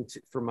asking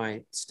for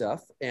my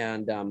stuff.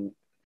 And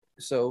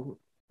so,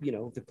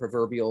 the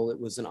proverbial, it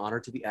was an honor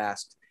to be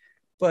asked.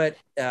 But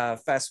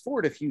fast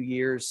forward a few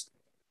years,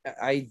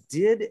 I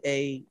did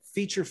a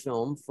feature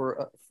film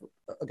for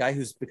a guy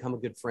who's become a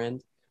good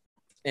friend.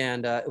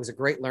 And it was a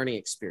great learning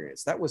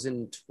experience. That was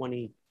in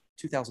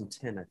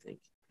 2010, I think.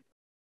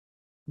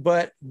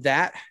 But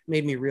that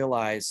made me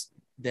realize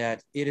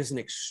that it is an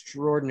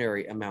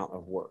extraordinary amount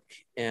of work.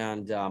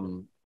 And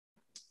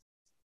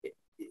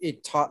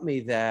it taught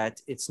me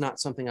that it's not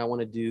something I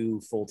want to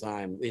do full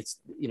time. It's,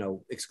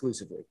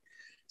 exclusively.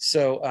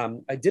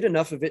 So I did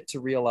enough of it to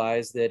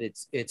realize that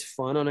it's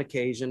fun on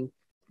occasion,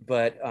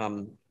 but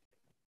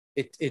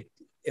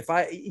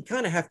you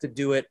kind of have to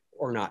do it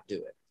or not do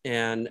it.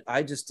 And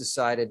I just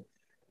decided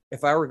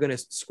if I were going to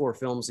score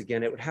films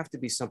again, it would have to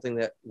be something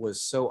that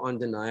was so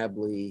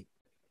undeniably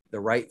the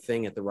right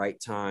thing at the right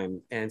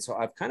time. And so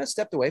I've kind of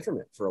stepped away from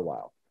it for a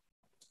while.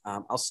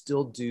 I'll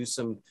still do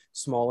some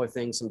smaller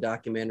things, some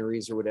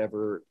documentaries or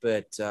whatever,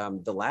 but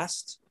the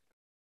last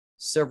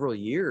several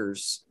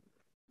years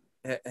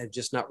have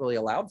just not really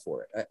allowed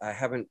for it. I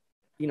haven't,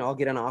 I'll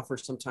get an offer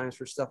sometimes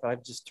for stuff.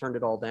 I've just turned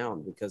it all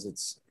down because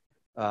it's,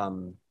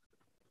 I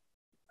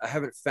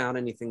haven't found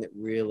anything that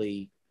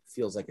really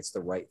feels like it's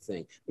the right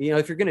thing.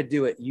 If you're going to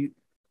do it,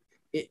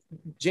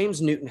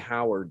 James Newton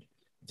Howard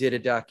did a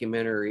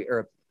documentary or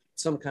a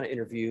some kind of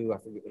interview, I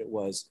forget what it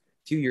was,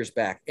 a few years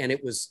back, and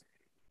it was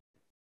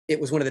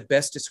one of the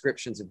best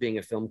descriptions of being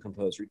a film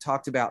composer. He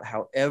talked about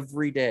how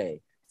every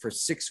day for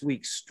 6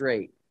 weeks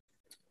straight,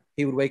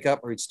 he would wake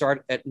up, or he'd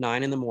start at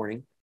 9 in the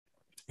morning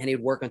and he'd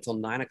work until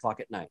 9 o'clock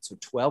at night. So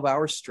 12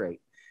 hours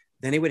straight.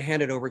 Then he would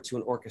hand it over to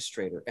an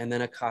orchestrator and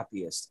then a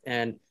copyist.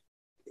 And,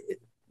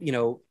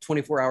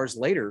 24 hours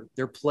later,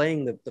 they're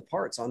playing the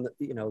parts on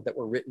that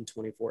were written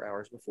 24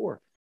 hours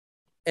before.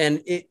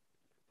 And it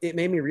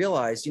made me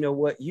realize,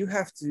 you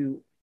have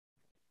to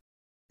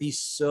be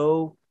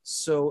so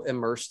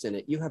immersed in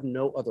it. You have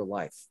no other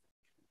life.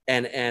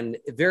 And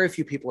very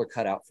few people are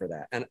cut out for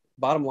that. And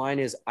bottom line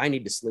is, I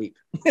need to sleep.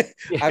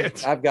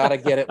 I've got to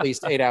get at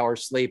least 8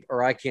 hours sleep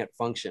or I can't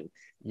function.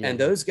 Yeah. And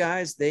those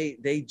guys,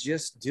 they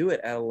just do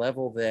it at a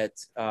level that,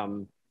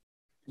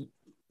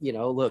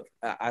 look,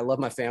 I love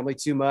my family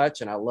too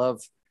much and I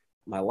love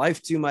my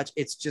life too much.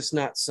 It's just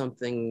not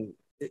something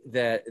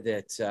that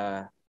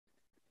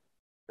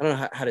I don't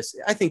know how to say.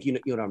 I think you know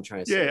what I'm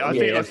trying to say. Yeah, I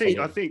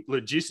think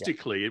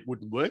logistically it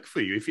wouldn't work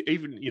for you. If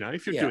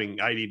you're doing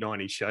 80,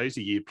 90 shows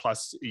a year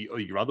plus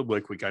your other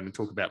work we're going to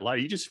talk about later,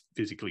 you just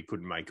physically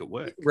couldn't make it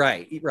work.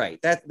 Right.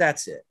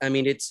 That's it. I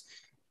mean, it's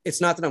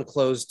not that I'm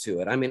closed to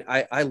it. I mean,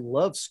 I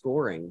love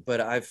scoring,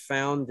 but I've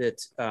found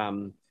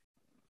that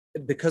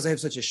because I have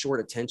such a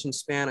short attention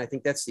span, I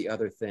think that's the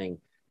other thing.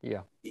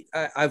 Yeah.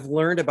 I've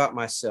learned about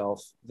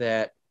myself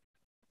that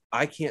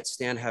I can't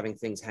stand having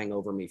things hang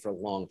over me for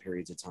long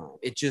periods of time.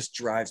 It just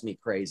drives me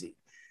crazy.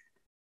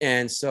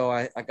 And so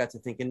I got to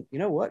thinking, you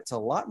know what? It's a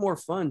lot more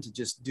fun to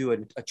just do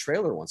a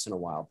trailer once in a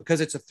while, because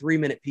it's a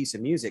 3-minute piece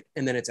of music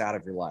and then it's out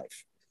of your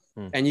life.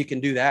 And you can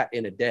do that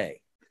in a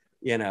day,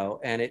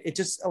 and it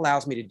just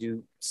allows me to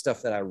do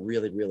stuff that I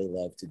really, really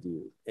love to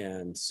do.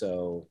 And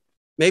so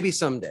maybe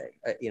someday,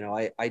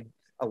 I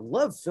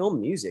love film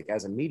music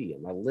as a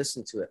medium. I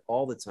listen to it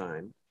all the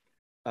time.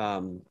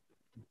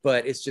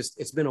 But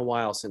it's been a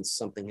while since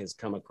something has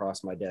come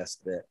across my desk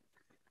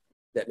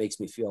that makes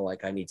me feel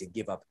like I need to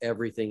give up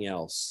everything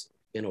else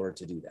in order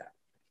to do that.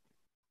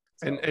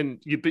 So. And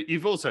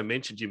you've also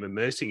mentioned you're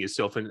immersing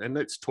yourself, and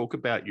let's talk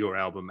about your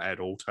album at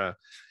Alta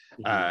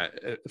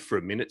for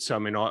a minute. So, I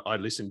mean, I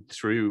listened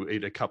through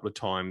it a couple of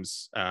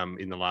times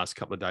in the last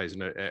couple of days,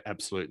 and I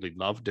absolutely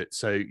loved it.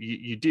 So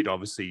you did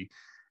obviously,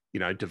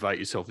 devote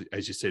yourself,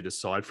 as you said,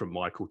 aside from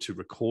Michael, to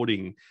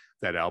recording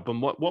that album.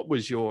 What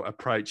was your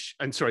approach?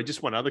 And sorry,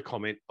 just one other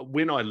comment.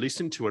 When I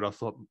listened to it, I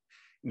thought,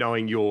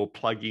 knowing your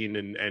plug-in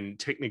and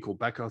technical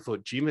back, I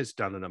thought Jim has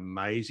done an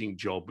amazing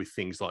job with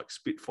things like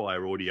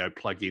Spitfire audio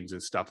plugins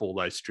and stuff, all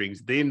those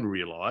strings, then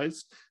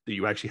realized that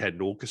you actually had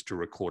an orchestra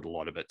record a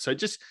lot of it. So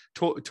just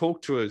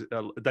talk to us.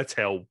 That's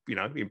how,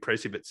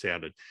 impressive it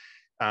sounded.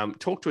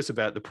 Talk to us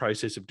about the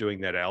process of doing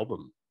that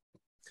album.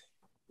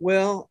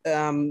 Well,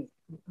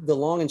 the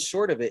long and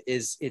short of it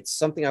is it's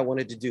something I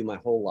wanted to do my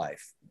whole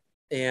life.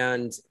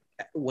 And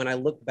when I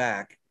look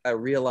back, I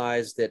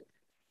realized that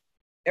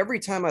every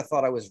time I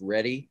thought I was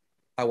ready,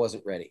 I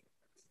wasn't ready.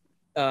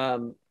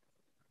 From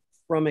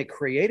a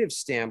creative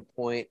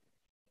standpoint,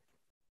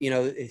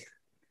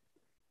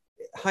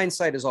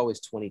 hindsight is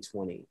always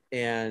 20/20.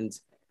 And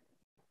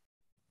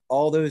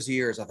all those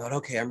years I thought,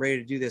 okay, I'm ready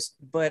to do this,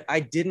 but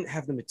I didn't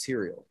have the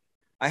material.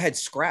 I had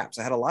scraps.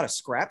 I had a lot of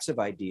scraps of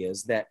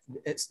ideas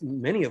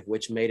many of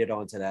which made it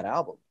onto that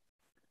album.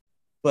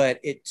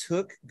 But it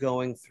took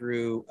going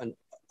through an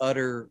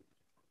utter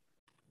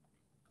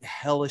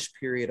hellish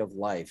period of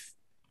life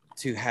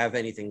to have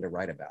anything to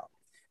write about.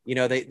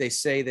 They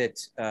say that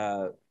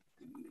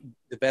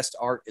the best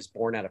art is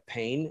born out of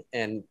pain.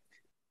 And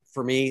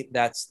for me,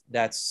 that's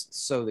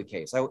so the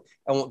case. I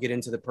won't get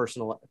into the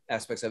personal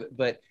aspects of it,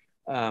 but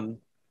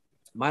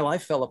my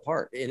life fell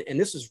apart. And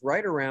this was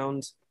right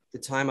around the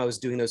time I was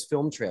doing those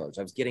film trailers.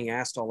 I was getting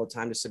asked all the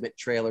time to submit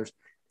trailers,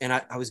 and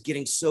I was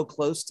getting so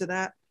close to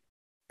that.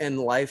 And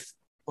life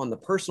on the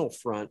personal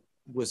front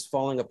was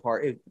falling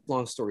apart.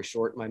 Long story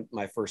short,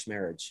 my first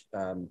marriage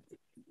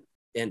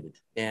ended,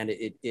 and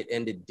it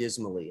ended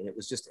dismally. And it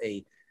was just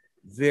a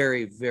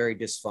very, very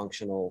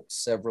dysfunctional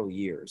several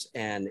years.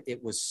 And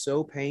it was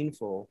so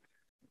painful.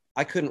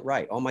 I couldn't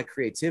write. All my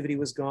creativity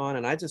was gone.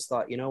 And I just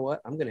thought, you know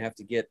what? I'm going to have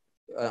to get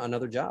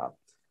another job.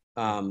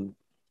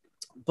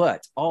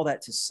 But all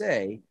that to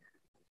say,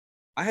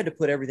 I had to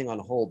put everything on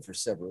hold for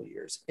several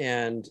years.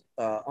 And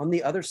on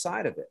the other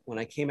side of it, when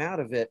I came out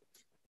of it,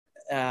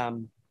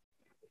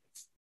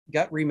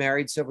 got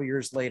remarried several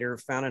years later,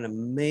 found an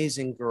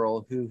amazing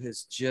girl who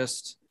has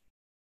just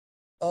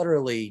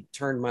utterly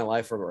turned my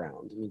life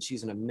around. I mean,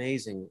 she's an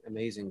amazing,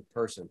 amazing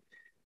person.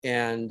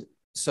 And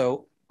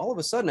so all of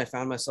a sudden I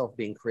found myself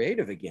being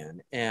creative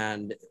again,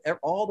 and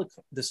all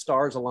the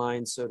stars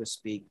aligned, so to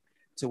speak,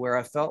 to where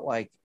I felt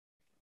like,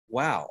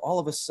 wow, all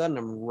of a sudden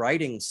I'm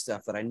writing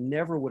stuff that I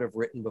never would have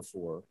written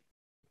before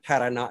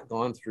had I not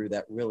gone through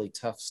that really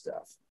tough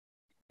stuff.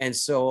 And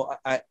so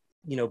I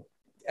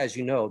as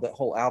you know, that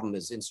whole album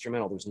is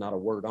instrumental. There's not a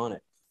word on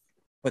it,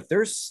 but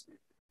there's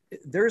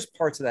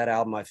parts of that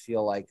album I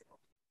feel like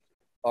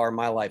are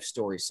my life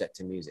story set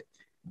to music.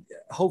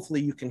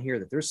 Hopefully you can hear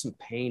that there's some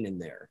pain in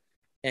there.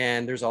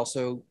 and there's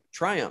also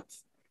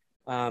triumph.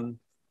 And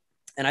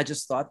I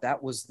just thought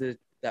that was the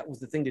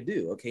thing to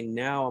do. Okay,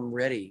 now I'm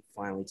ready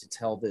finally to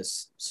tell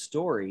this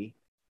story,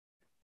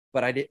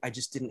 but I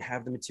just didn't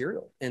have the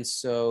material. And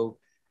so,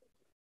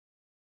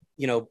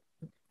 you know,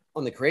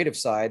 on the creative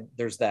side,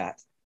 there's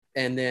that.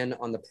 And then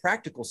on the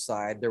practical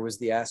side, there was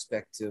the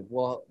aspect of,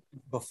 well,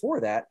 before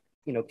that,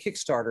 you know,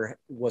 Kickstarter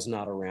was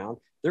not around.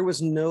 There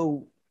was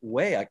no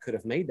way I could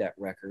have made that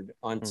record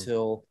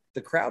until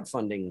the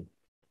crowdfunding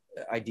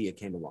idea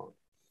came along.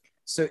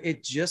 So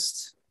it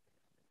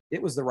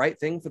was the right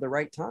thing for the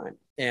right time.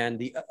 And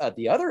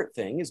the other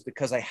thing is,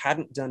 because I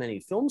hadn't done any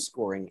film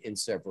scoring in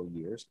several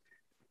years,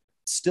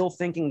 still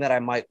thinking that I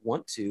might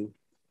want to,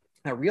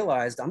 I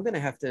realized I'm going to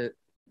have to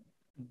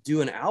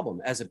do an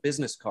album as a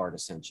business card,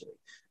 essentially.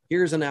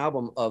 Here's an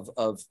album of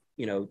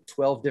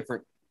 12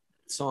 different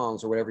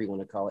songs, or whatever you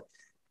want to call it,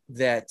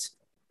 that,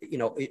 you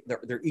know,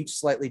 they're each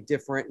slightly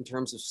different in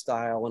terms of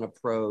style and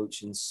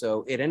approach. And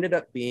so it ended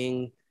up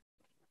being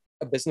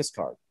a business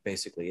card,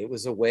 basically. It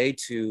was a way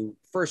to,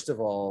 first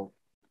of all,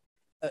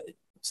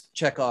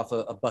 check off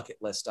a bucket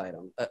list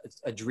item,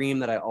 a dream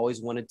that I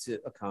always wanted to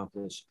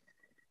accomplish.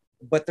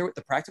 But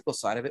the practical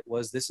side of it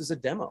was, this is a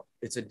demo.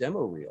 It's a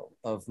demo reel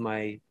of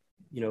my,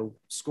 you know,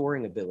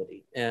 scoring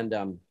ability.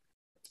 And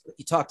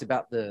you talked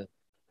about the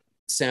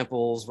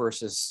samples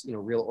versus, you know,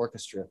 real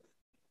orchestra.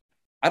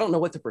 I don't know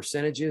what the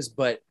percentage is,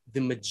 but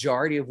the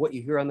majority of what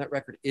you hear on that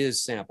record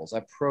is samples.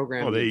 I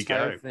programmed the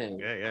entire thing.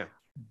 Yeah.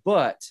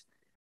 But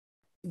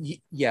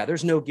yeah,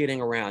 there's no getting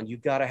around.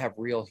 You've got to have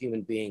real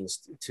human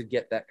beings to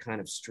get that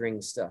kind of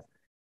string stuff.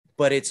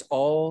 But it's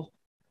all,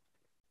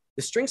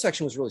 the string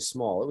section was really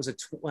small. It was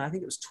I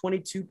think it was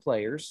 22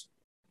 players.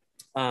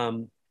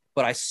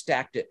 But I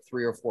stacked it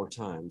 3 or 4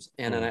 times.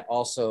 And then I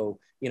also,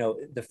 you know,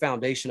 the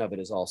foundation of it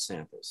is all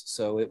samples.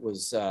 So it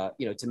was,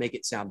 you know, to make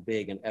it sound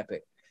big and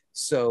epic.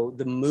 So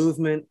the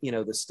movement, you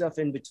know, the stuff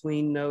in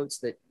between notes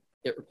that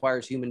it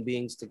requires human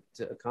beings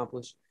to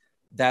accomplish,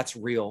 that's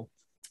real.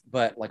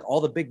 But like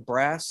all the big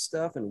brass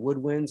stuff and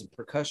woodwinds and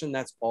percussion,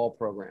 that's all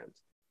programmed.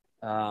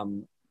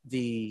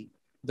 The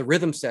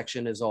rhythm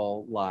section is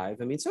all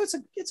live. I mean, so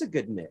it's a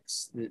good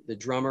mix. The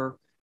drummer,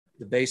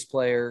 the bass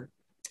player,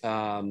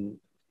 some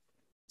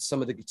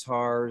of the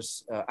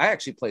guitars. I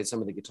actually played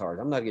some of the guitars.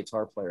 I'm not a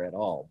guitar player at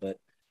all, but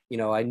you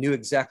know, I knew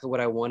exactly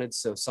what I wanted.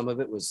 So some of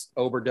it was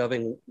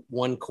overdubbing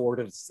one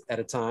chord at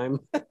a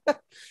time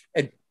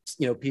and,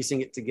 you know,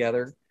 piecing it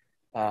together.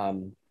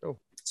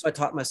 So I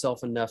taught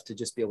myself enough to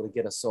just be able to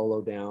get a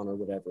solo down or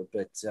whatever.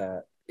 But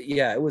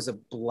yeah, it was a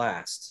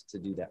blast to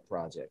do that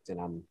project. And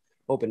I'm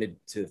hoping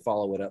to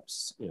follow it up,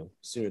 you know,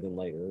 sooner than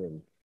later.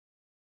 And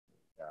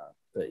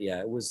but yeah,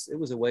 it was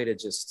a way to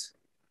just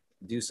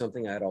do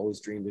something I had always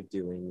dreamed of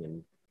doing.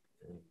 And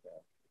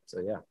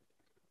so, yeah.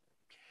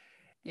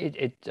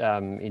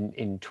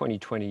 In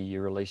 2020,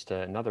 you released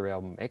another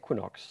album,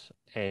 Equinox,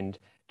 and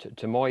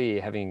to my ear,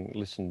 having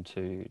listened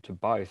to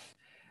both,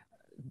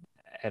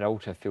 at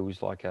Alta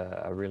feels like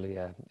a really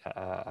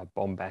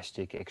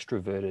bombastic,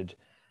 extroverted,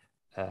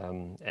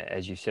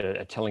 as you said,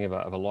 a telling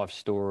of a life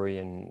story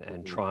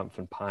and triumph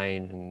and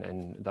pain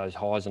and those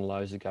highs and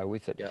lows that go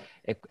with it.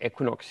 Yeah.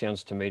 Equinox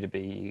sounds to me to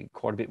be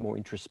quite a bit more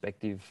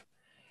introspective.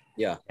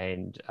 Yeah.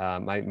 And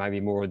maybe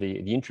more of the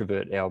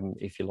introvert album,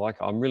 if you like.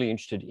 I'm really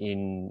interested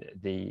in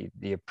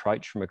the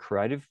approach from a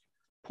creative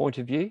point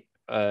of view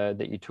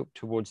that you took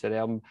towards that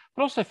album,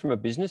 but also from a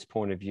business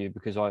point of view,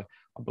 because I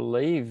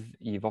believe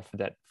you've offered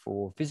that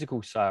for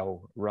physical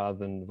sale rather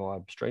than via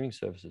streaming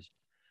services.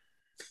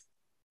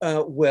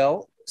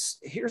 Well,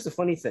 here's the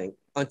funny thing.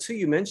 Until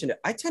you mentioned it,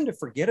 I tend to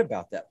forget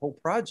about that whole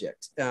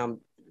project,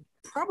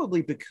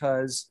 probably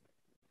because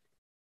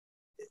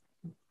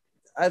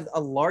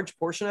a large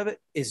portion of it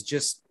is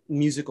just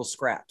musical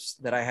scraps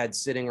that I had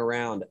sitting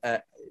around.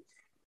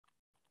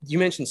 You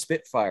mentioned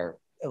Spitfire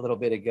a little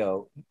bit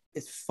ago. The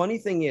funny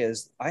thing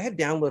is, I had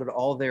downloaded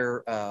all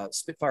their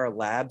Spitfire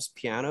Labs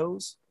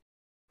pianos,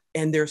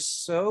 and they're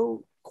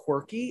so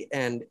quirky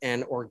and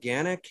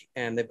organic,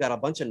 and they've got a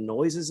bunch of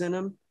noises in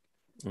them.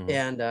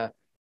 And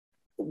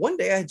one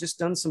day I had just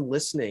done some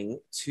listening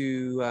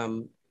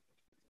to,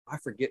 I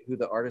forget who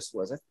the artist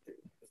was. A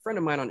friend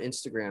of mine on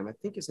Instagram, I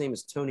think his name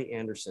is Tony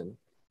Anderson.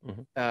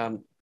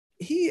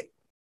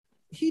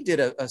 He did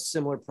a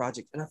similar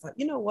project, and I thought,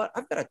 you know what?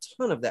 I've got a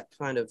ton of that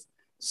kind of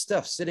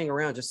stuff sitting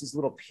around, just these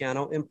little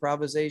piano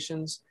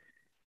improvisations.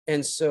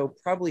 And so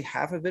probably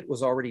half of it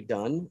was already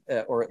done,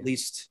 or at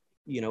least,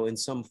 you know, in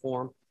some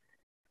form.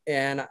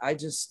 And I'm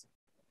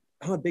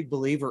a big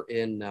believer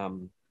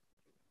in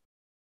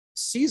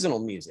seasonal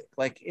music,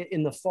 like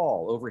in the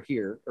fall over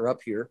here or up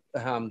here.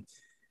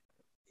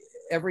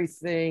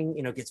 Everything,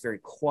 you know, gets very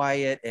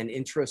quiet and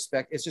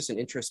introspective. It's just an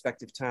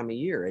introspective time of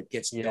year. It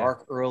gets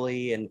dark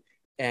early,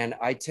 and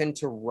I tend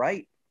to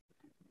write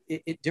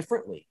it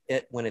differently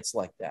when it's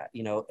like that,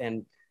 you know.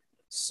 And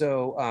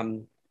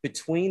so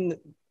between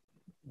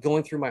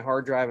going through my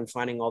hard drive and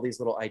finding all these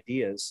little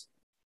ideas,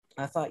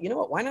 I thought, you know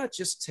what, why not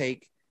just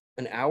take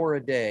an hour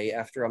a day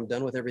after I'm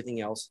done with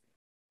everything else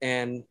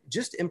and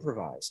just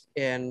improvise.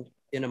 And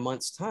in a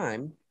month's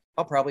time,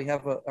 I'll probably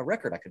have a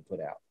record I could put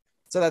out.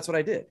 So that's what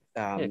I did.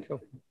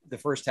 Cool. The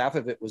first half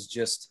of it was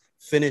just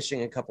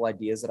finishing a couple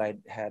ideas that I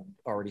had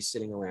already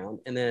sitting around.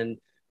 And then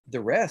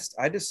the rest,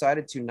 I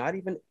decided to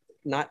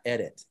not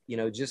edit,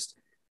 just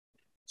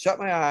shut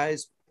my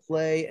eyes,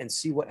 play, and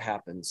see what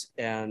happens.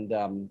 And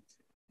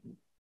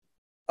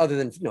other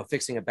than,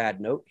 fixing a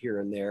bad note here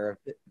and there,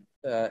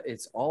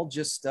 it's all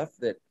just stuff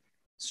that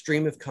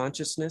stream of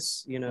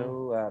consciousness,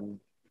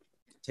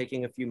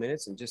 taking a few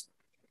minutes and just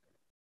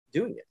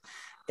doing it.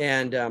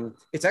 And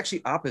it's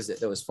actually opposite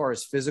though, as far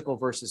as physical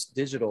versus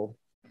digital.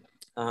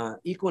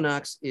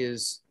 Equinox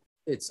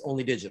it's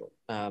only digital.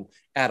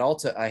 At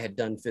Alta, I had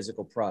done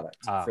physical product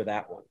for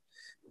that one,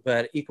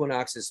 but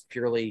Equinox is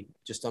purely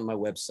just on my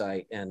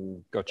website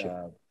and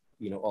Gotcha.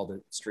 All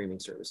the streaming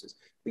services.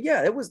 But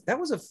yeah, that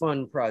was a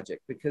fun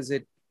project because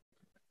it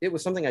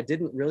was something I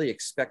didn't really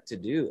expect to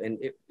do, and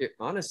it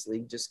honestly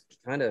just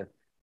kind of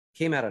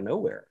came out of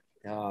nowhere.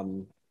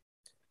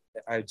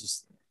 I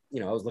just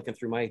I was looking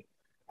through my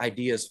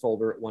ideas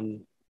folder at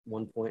one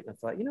point, and I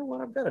thought,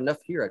 what, I've got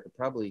enough here. I could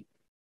probably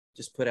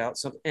just put out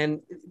something.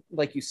 And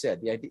like you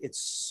said, the idea, it's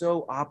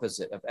so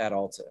opposite of Ad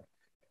Alta,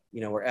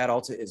 where Ad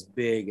Alta is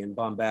big and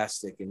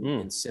bombastic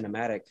and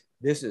cinematic.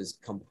 This is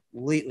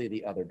completely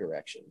the other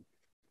direction,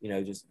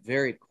 just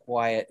very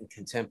quiet and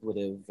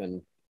contemplative,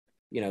 and,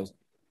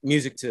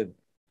 music to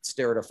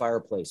stare at a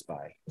fireplace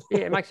by. Yeah,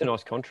 it makes a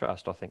nice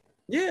contrast, I think.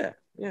 Yeah.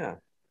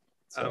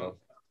 So.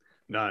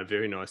 No,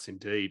 very nice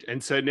indeed.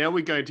 And so now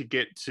we're going to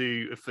get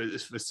to,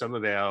 for some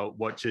of our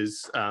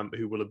watchers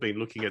who will have been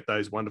looking at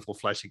those wonderful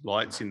flashing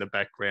lights in the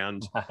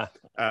background,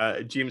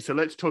 Jim, so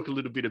let's talk a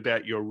little bit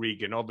about your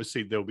rig. And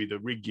obviously there'll be the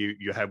rig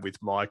you have with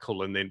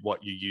Michael and then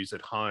what you use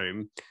at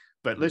home.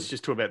 But let's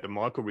just talk about the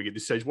Michael rig at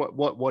this stage.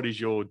 What is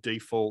your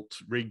default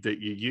rig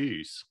that you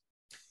use?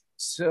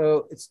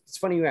 So it's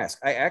funny you ask.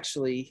 I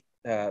actually,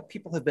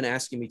 people have been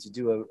asking me to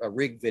do a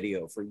rig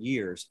video for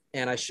years,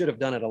 and I should have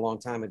done it a long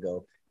time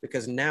ago,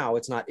 because now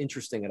it's not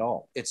interesting at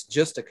all. It's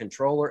just a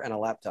controller and a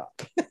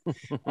laptop.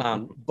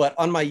 But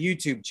on my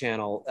YouTube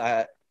channel,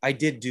 I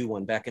did do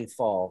one back in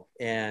fall,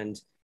 and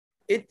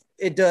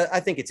it does. I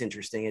think it's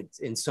interesting. It's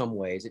in some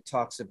ways. It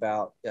talks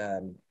about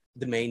the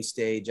main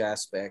stage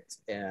aspect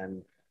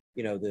and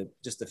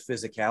just the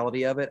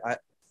physicality of it.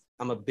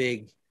 I'm a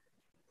big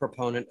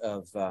proponent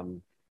of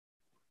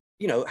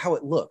how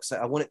it looks.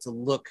 I want it to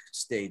look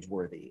stage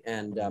worthy,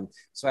 and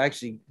so I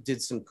actually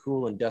did some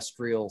cool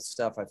industrial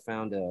stuff. I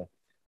found a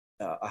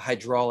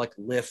hydraulic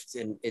lift,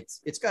 and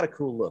it's got a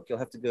cool look. You'll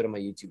have to go to my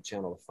YouTube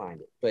channel to find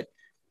it. But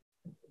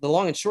the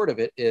long and short of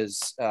it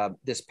is,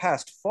 this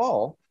past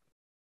fall,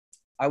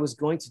 I was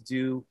going to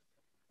do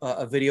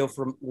a video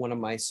from one of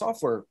my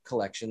software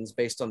collections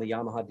based on the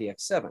Yamaha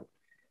DX7.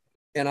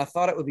 And I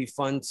thought it would be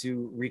fun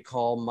to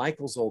recall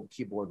Michael's old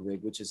keyboard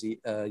rig, which is the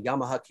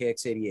Yamaha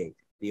KX88,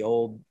 the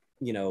old,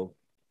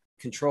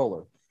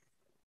 controller.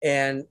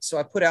 And so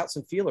I put out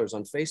some feelers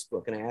on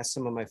Facebook, and I asked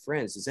some of my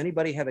friends, does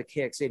anybody have a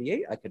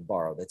KX88 I could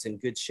borrow that's in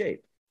good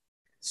shape,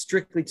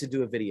 strictly to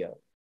do a video?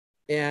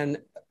 And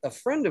a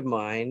friend of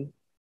mine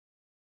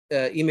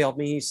emailed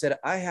me. He said,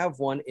 I have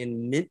one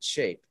in mint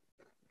shape.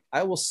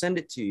 I will send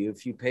it to you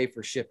if you pay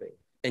for shipping,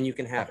 and you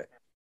can have it.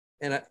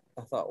 And I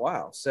thought,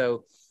 wow.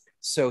 So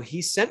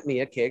he sent me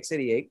a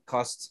KX88,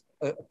 costs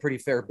a pretty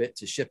fair bit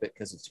to ship it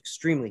because it's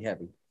extremely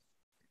heavy.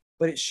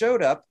 But it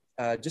showed up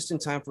just in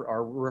time for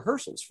our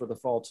rehearsals for the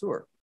fall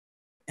tour.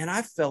 And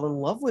I fell in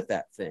love with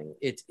that thing.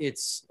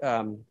 It's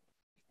to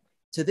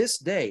this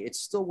day, it's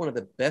still one of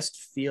the best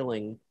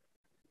feeling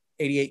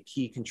 88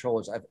 key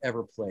controllers I've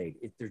ever played.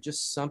 There's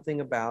just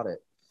something about it.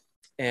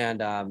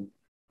 And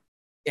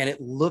it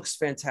looks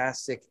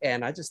fantastic.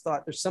 And I just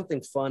thought there's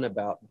something fun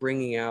about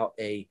bringing out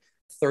a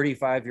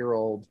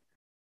 35-year-old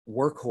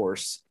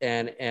workhorse.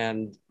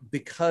 And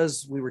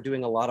because we were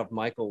doing a lot of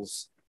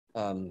Michael's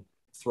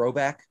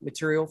throwback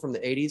material from the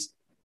 80s,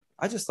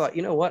 I just thought,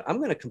 you know what, I'm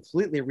going to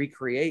completely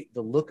recreate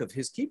the look of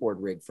his keyboard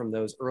rig from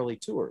those early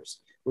tours,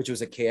 which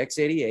was a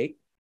KX88.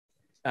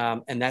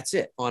 And that's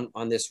it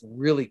on this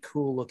really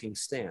cool looking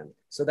stand.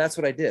 So that's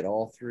what I did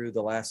all through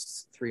the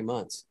last 3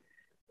 months.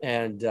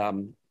 And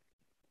on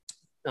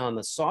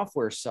the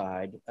software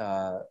side,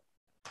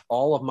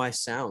 all of my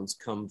sounds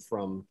come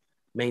from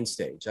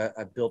Mainstage.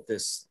 I built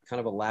this kind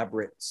of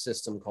elaborate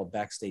system called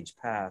Backstage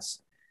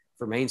Pass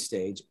for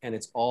Mainstage, and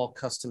it's all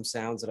custom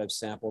sounds that I've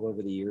sampled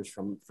over the years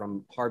from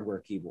hardware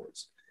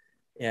keyboards.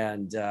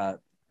 And that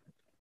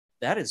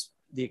is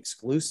the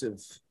exclusive,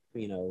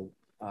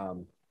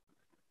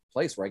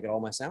 place where I get all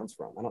my sounds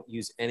from. I don't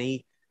use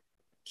any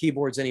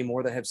keyboards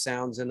anymore that have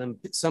sounds in them.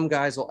 Some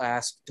guys will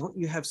ask, don't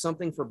you have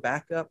something for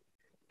backup?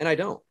 And I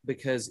don't,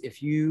 because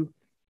if you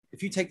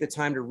take the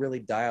time to really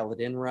dial it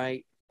in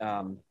right,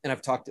 and I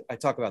talk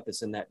about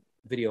this in that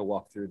video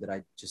walkthrough that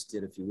I just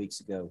did a few weeks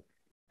ago,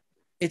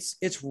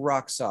 it's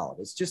rock solid.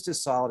 It's just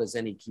as solid as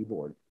any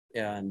keyboard.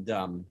 And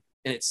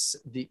it's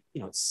it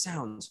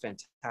sounds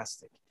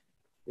fantastic.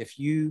 If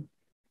you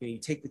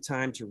take the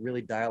time to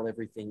really dial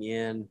everything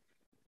in,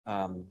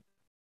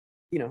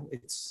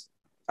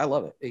 I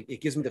love it.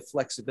 It gives me the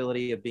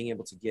flexibility of being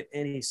able to get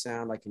any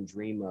sound I can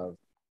dream of,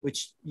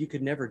 which you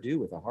could never do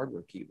with a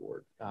hardware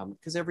keyboard,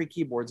 because every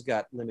keyboard's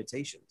got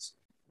limitations.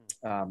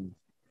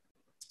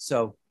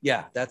 So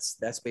yeah,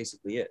 that's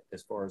basically it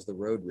as far as the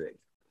Rode rig.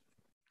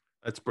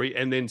 That's brilliant.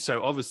 And then,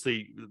 so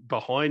obviously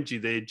behind you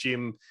there,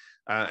 Jim,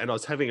 and I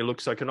was having a look,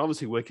 so I can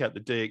obviously work out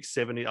the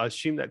DX7. I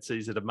assume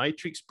is it a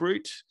Matrix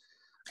Brute?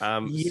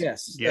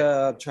 Yes.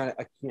 Yeah.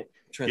 I can't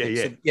try to Yeah, think.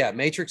 yeah. So yeah,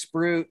 Matrix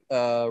Brute,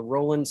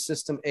 Roland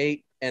System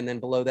 8, and then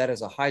below that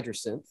is a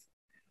Hydrasynth.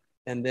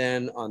 And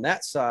then on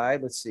that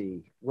side, let's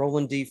see,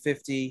 Roland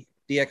D50,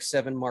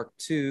 DX7 Mark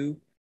II,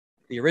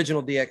 the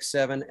original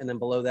DX7, and then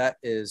below that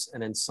is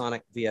an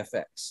Ensoniq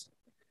VFX.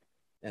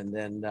 And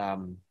then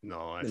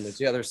Nice. and there's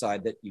the other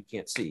side that you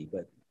can't see,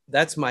 but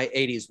that's my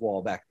 80s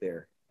wall back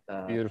there.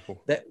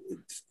 Beautiful. That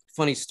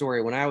funny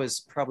story. When I was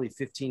probably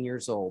 15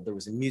 years old, there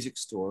was a music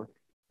store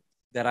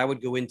that I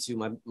would go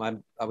into.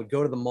 I would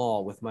go to the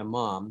mall with my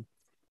mom,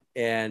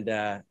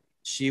 and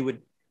she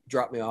would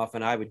drop me off,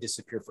 and I would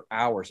disappear for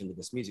hours into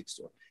this music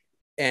store.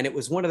 And it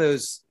was one of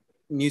those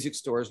music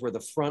stores where the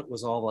front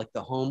was all like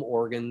the home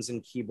organs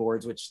and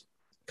keyboards, which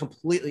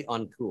completely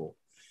uncool.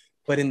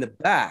 But in the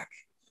back,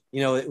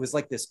 you know, it was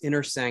like this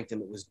inner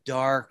sanctum. It was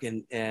dark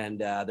and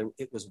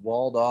it was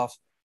walled off,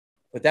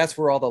 but that's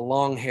where all the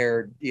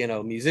long-haired, you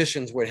know,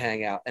 musicians would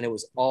hang out, and it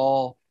was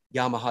all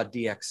Yamaha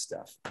DX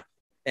stuff.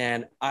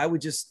 And I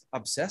would just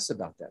obsess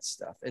about that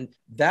stuff, and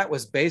that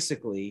was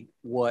basically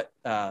what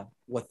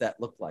that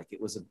looked like.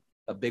 It was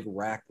a big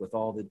rack with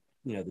all the,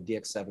 you know, the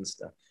DX7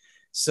 stuff.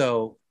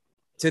 So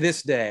to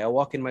this day, I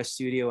walk in my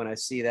studio and I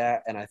see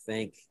that, and I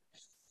think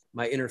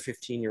my inner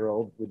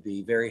 15-year-old would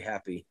be very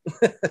happy.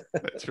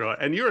 That's right.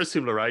 And you're a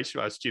similar age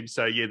to us, Jim.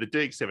 So yeah, the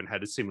DX7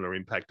 had a similar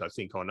impact, I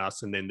think, on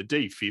us. And then the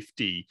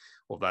D50,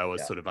 although I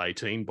was sort of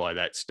 18 by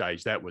that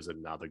stage, that was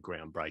another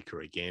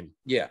groundbreaker again.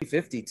 Yeah,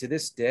 D50 to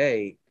this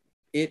day,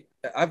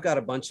 I've got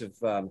a bunch of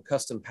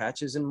custom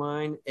patches in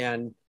mine,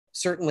 and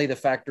certainly the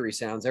factory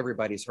sounds,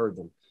 everybody's heard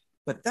them.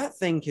 But that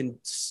thing can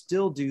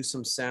still do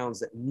some sounds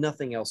that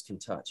nothing else can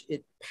touch.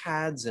 It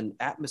pads and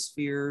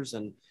atmospheres,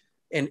 and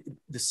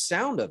the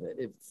sound of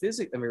it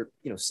physically, I mean,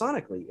 you know,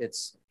 sonically,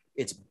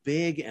 it's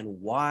big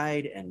and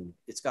wide, and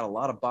it's got a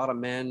lot of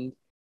bottom end.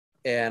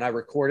 And I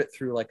record it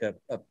through like a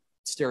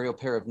stereo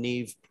pair of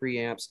Neve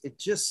preamps. It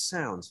just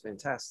sounds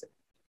fantastic.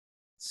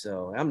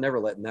 So I'm never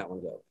letting that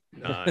one go.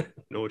 No,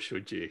 nor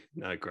should you.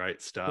 No,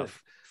 great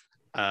stuff.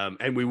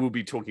 And we will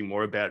be talking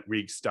more about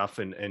rig stuff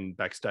and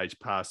backstage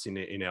pass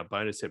in our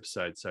bonus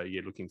episode. So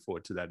yeah, looking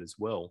forward to that as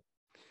well.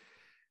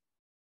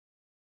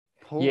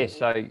 Paul? Yeah,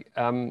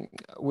 so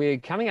we're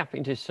coming up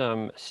into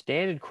some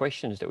standard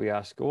questions that we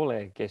ask all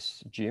our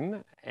guests,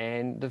 Jim.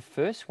 And the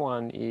first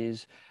one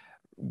is,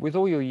 with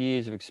all your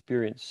years of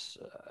experience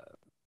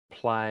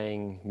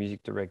playing,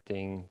 music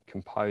directing,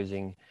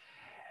 composing,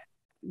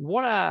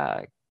 what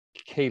are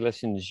key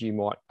lessons you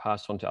might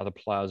pass on to other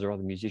players or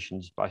other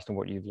musicians based on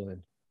what you've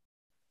learned?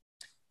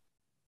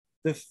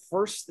 The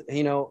first,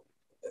 you know,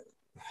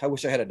 I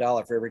wish I had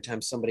 $1 for every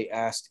time somebody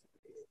asked,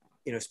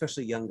 you know,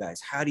 especially young guys,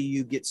 how do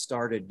you get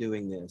started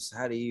doing this?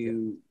 How do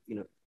you, you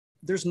know,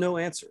 there's no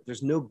answer.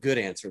 There's no good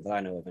answer that I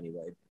know of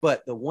anyway.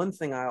 But the one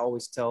thing I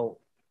always tell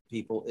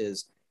people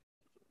is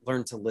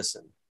learn to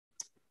listen.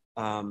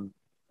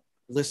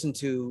 Listen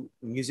to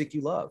music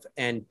you love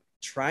and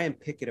try and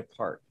pick it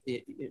apart.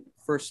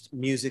 First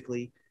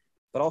musically,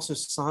 but also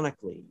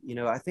sonically. You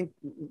know, I think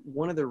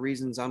one of the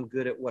reasons I'm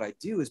good at what I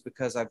do is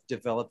because I've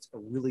developed a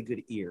really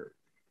good ear.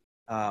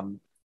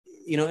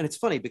 You know, and it's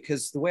funny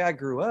because the way I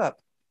grew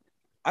up,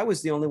 I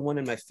was the only one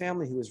in my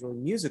family who was really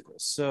musical.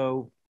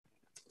 So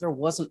there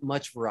wasn't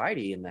much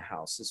variety in the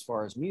house as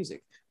far as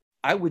music.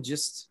 I would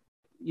just,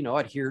 you know,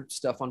 I'd hear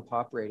stuff on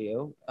pop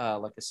radio,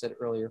 like I said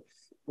earlier.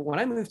 But when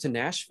I moved to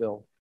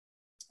Nashville,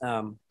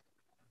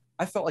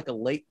 I felt like a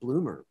late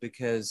bloomer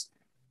because,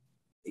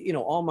 you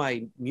know, all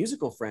my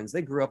musical friends,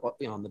 they grew up,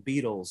 you know, on the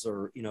Beatles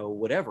or, you know,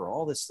 whatever,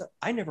 all this stuff.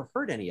 I never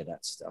heard any of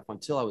that stuff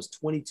until I was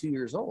 22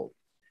 years old.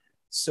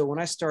 So when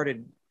I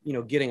started, you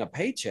know, getting a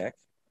paycheck,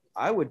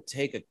 I would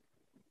take a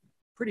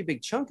pretty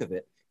big chunk of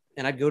it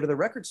and I'd go to the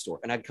record store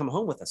and I'd come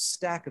home with a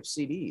stack of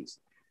CDs.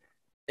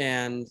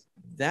 And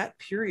that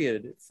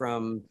period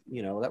from,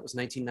 you know, that was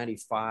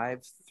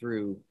 1995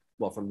 through,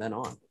 well, from then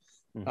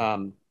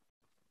on,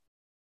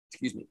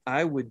 excuse me,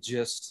 I would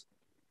just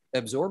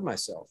absorb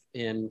myself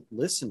in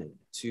listening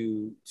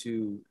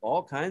to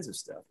all kinds of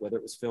stuff, whether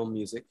it was film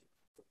music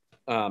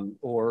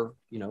or,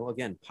 you know,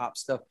 again, pop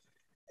stuff.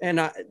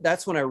 And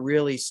that's when I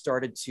really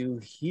started to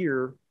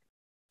hear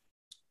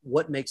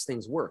what makes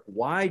things work.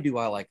 Why do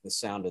I like the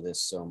sound of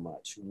this so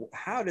much?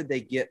 How did they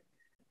get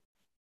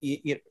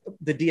the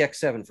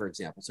DX7, for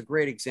example? It's a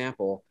great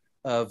example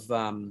of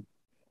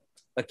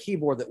a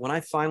keyboard that when I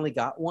finally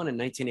got one in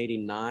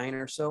 1989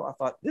 or so, I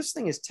thought, this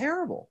thing is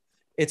terrible.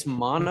 It's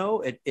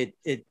mono. It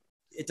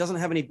doesn't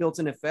have any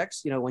built-in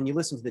effects. You know, when you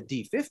listen to the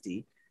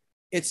D50,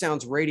 it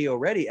sounds radio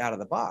ready out of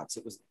the box.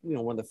 It was, you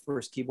know, one of the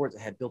first keyboards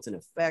that had built-in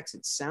effects.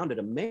 It sounded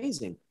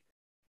amazing.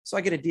 So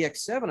I get a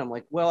DX7. I'm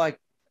like, well,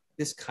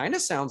 this kind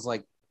of sounds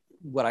like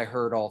what I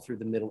heard all through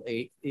the middle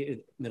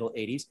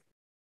 80s,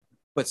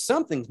 but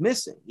something's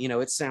missing. You know,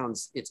 it's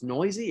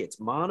noisy, it's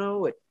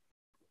mono,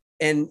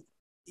 and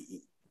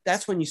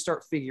that's when you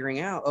start figuring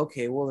out,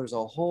 okay, well, there's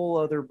a whole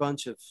other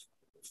bunch of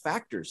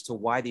factors to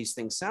why these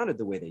things sounded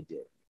the way they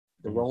did.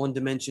 The Roland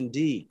Dimension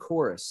D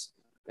chorus,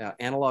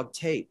 analog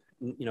tape,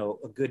 you know,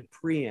 a good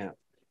preamp,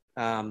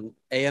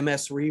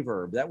 AMS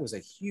reverb. That was a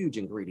huge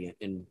ingredient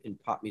in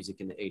pop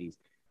music in the 80s.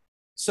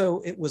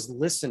 So it was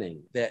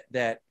listening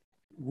that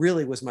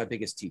really was my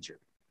biggest teacher.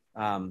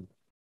 I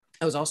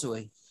was also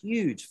a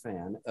huge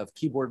fan of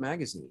Keyboard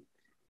Magazine.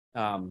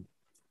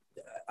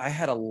 I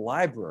had a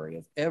library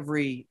of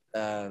every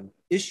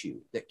issue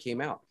that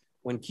came out.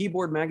 When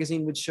Keyboard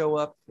Magazine would show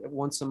up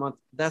once a month,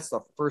 that's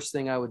the first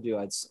thing I would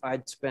do.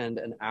 I'd spend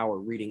an hour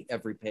reading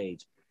every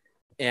page.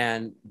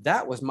 And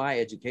that was my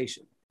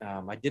education.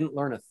 I didn't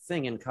learn a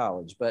thing in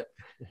college, but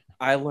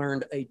I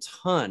learned a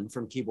ton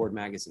from Keyboard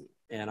Magazine.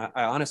 And I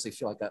honestly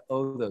feel like I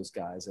owe those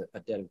guys a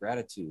debt of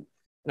gratitude.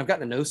 And I've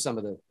gotten to know some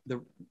of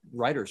the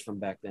writers from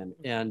back then.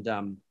 And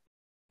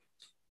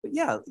but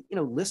yeah, you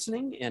know,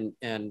 listening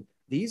and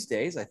these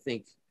days, I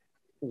think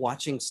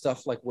watching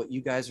stuff like what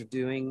you guys are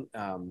doing.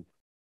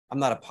 I'm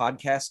not a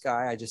podcast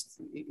guy. I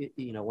just,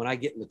 you know, when I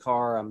get in the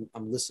car,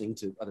 I'm listening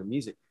to other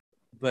music.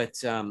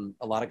 But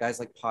a lot of guys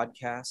like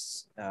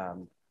podcasts.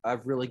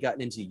 I've really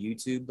gotten into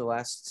YouTube the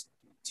last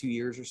 2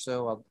 years or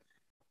so.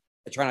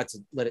 I try not to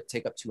let it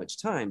take up too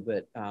much time,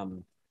 but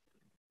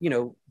you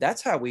know,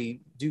 that's how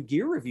we do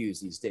gear reviews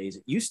these days.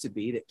 It used to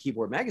be that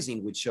Keyboard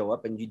Magazine would show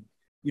up and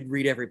you'd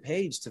read every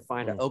page to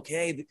find out,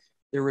 okay,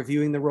 they're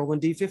reviewing the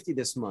Roland D50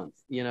 this month,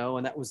 you know,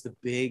 and that was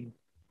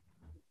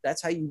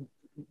that's how you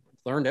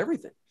learned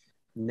everything.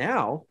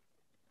 Now,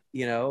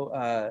 you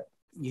know,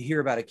 you hear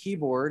about a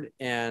keyboard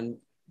and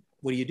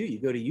what do? You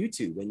go to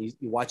YouTube and you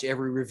watch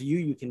every review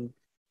you can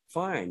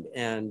find.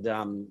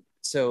 And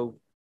so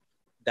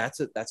that's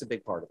a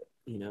big part of it,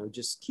 you know,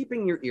 just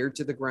keeping your ear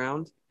to the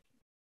ground,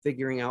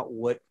 figuring out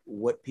what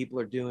people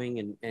are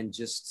doing and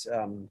just,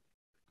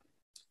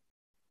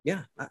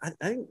 yeah, I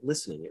think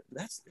listening,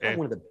 that's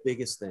one of the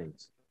biggest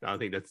things. I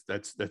think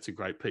that's a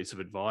great piece of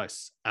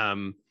advice.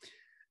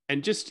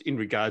 And just in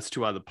regards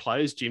to other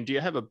players, Jim, do you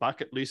have a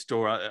bucket list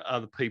or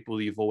other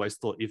people you've always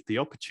thought, if the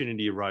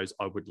opportunity arose,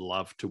 I would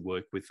love to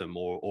work with them,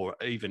 or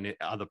even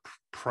other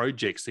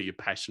projects that you're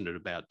passionate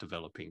about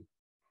developing?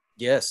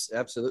 Yes,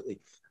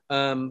 absolutely.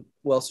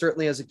 Well,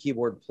 certainly as a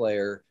keyboard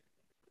player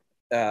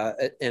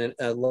and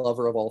a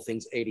lover of all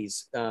things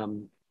 80s,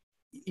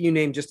 you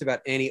name just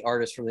about any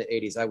artist from the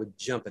 80s, I would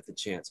jump at the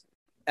chance.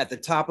 At the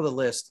top of the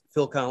list,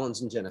 Phil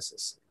Collins and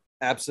Genesis,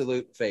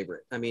 absolute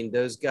favorite. I mean,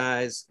 those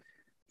guys,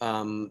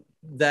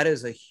 that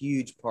is a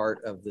huge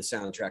part of the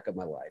soundtrack of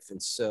my life.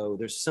 And so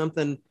there's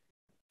something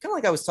kind of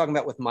like I was talking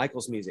about with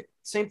Michael's music.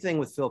 Same thing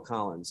with Phil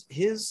Collins.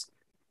 His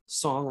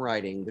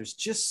songwriting, there's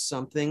just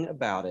something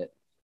about it.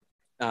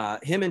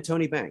 Him and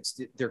Tony Banks,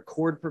 their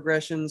chord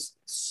progressions,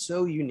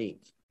 so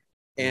unique.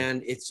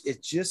 And it's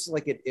just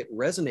like it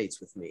resonates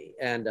with me.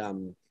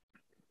 And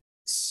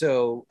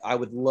so I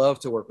would love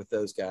to work with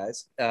those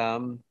guys.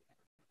 Gosh,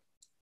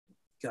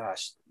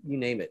 you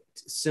name it.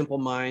 Simple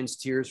Minds,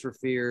 Tears for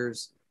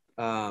Fears,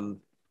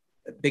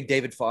 big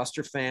David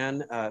Foster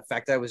fan. In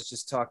fact, I was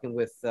just talking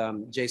with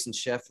Jason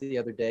Sheff the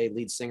other day,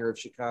 lead singer of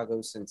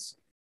Chicago since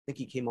I think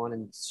he came on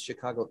in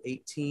Chicago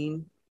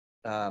 18.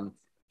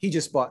 He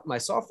just bought my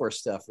software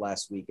stuff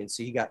last week. And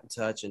so he got in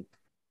touch and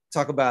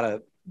talk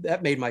about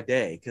that made my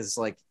day. Cause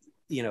like,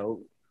 you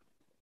know,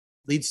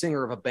 lead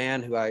singer of a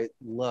band who I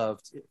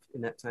loved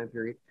in that time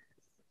period.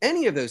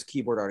 Any of those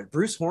keyboard artists,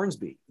 Bruce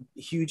Hornsby,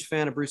 huge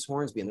fan of Bruce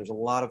Hornsby. And there's a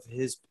lot of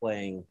his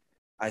playing,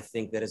 I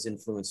think, that has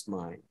influenced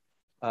mine.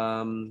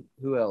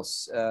 Who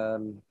else?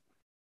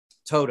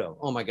 Toto.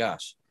 Oh my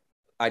gosh.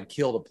 I'd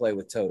kill to play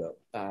with Toto.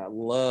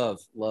 Love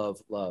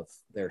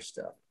their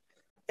stuff.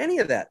 Any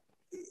of that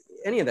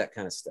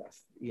kind of stuff.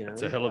 You know,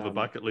 it's a hell of a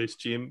bucket list,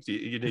 Jim.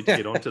 You need to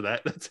get onto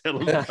that. That's a hell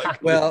of a bucket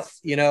list. Well,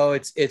 you know,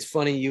 it's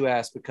funny you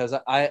ask, because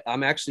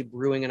I'm actually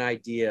brewing an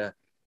idea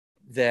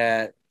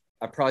that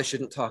I probably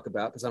shouldn't talk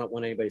about because I don't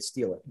want anybody to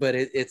steal it. But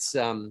it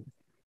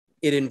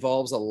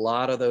involves a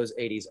lot of those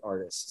 80s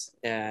artists,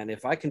 and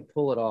if I can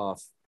pull it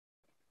off,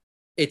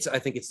 I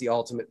think it's the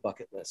ultimate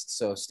bucket list.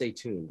 So stay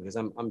tuned, because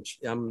it's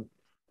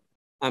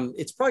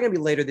probably gonna be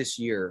later this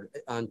year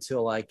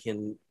until I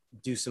can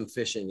do some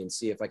fishing and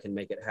see if I can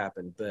make it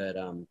happen. But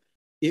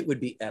it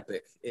would be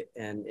epic,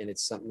 and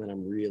it's something that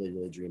I'm really,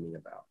 really dreaming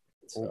about.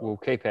 So. We'll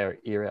keep our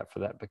ear out for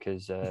that,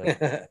 because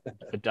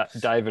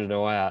David and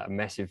I are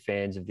massive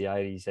fans of the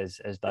 80s, as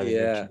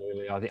David mentioned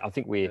earlier. I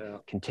think we're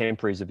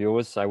contemporaries of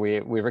yours, so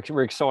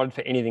we're excited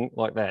for anything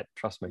like that.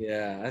 Trust me.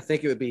 Yeah, I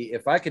think it would be,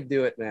 if I could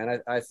do it, man.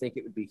 I think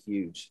it would be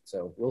huge.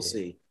 So we'll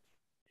see.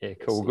 Yeah,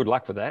 cool. Well, good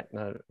luck with that.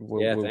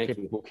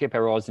 We'll keep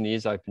our eyes and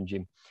ears open,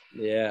 Jim.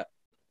 Yeah.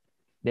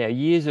 Now,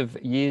 years of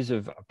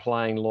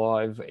playing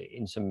live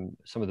in some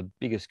of the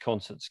biggest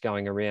concerts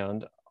going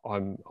around,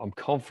 I'm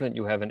confident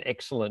you'll have an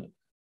excellent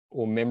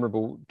or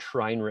memorable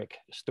train wreck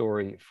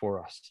story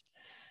for us.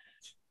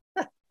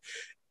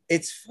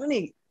 It's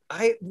funny.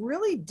 I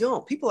really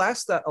don't. People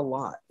ask that a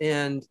lot.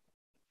 And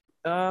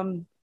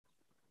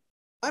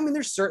I mean,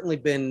 there's certainly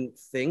been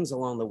things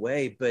along the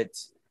way, but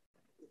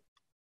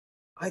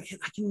I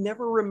can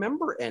never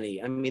remember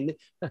any. I mean,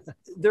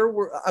 there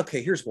were,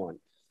 okay, here's one.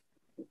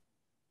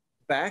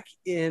 Back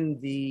in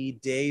the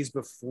days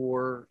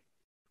before,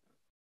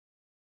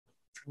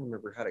 I'm trying to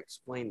remember how to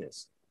explain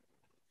this.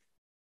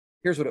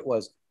 Here's what it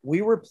was.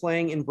 We were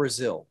playing in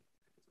Brazil.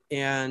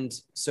 And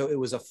so it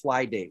was a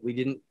fly date. We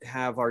didn't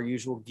have our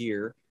usual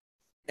gear.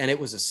 And it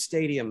was a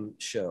stadium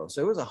show.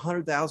 So it was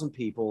 100,000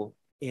 people.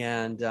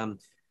 And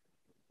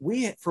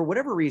we, for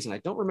whatever reason, I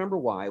don't remember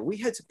why, we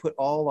had to put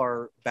all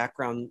our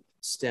background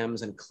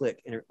stems and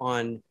click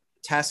on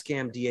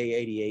Tascam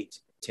DA88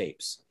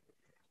 tapes,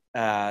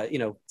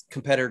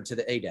 competitor to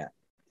the ADAT.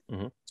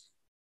 Mm-hmm.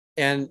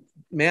 And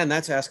man,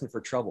 that's asking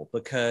for trouble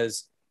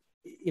because,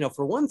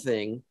 for one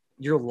thing,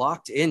 you're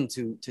locked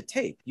into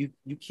tape. You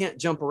can't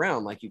jump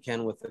around like you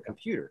can with a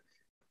computer.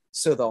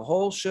 So the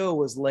whole show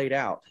was laid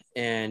out,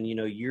 and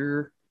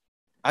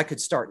I could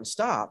start and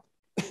stop,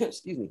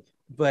 excuse me,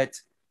 but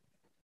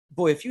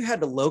boy, if you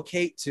had to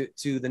locate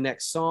to the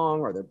next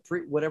song or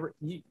whatever,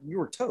 you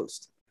were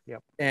toast.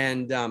 Yep.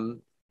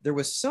 And there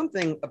was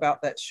something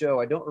about that show.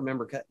 I don't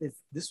remember.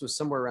 This was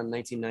somewhere around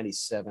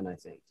 1997, I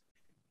think.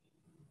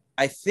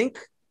 I think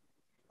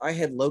I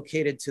had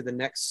located to the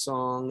next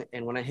song,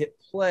 and when I hit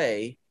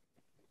play,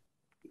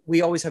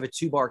 we always have a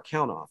 2-bar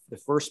count off. The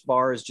first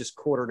bar is just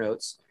quarter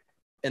notes,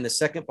 and the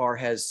second bar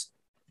has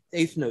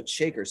eighth note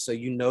shakers. So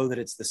that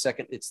it's the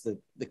second, it's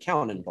the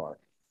count-in bar.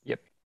 Yep.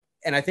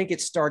 And I think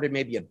it started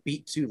maybe a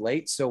beat too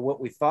late. So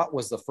what we thought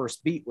was the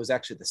first beat was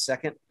actually the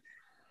second,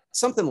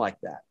 something like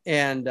that.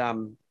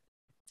 And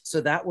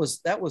so that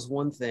was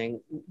one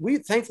thing. We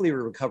thankfully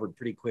recovered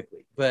pretty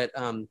quickly, but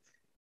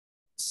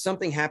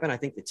something happened. I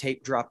think the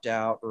tape dropped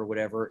out or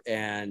whatever.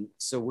 And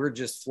so we're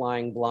just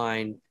flying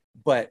blind.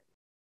 But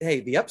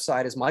hey, the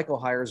upside is Michael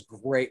hires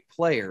great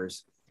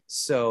players.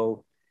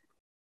 So,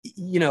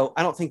 I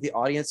don't think the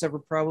audience ever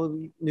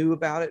probably knew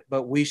about it,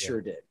 but we sure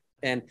did.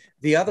 And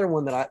the other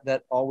one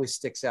that always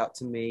sticks out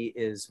to me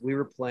is we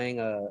were playing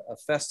a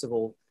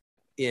festival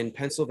in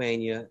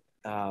Pennsylvania.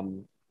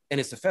 And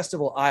it's a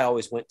festival I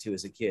always went to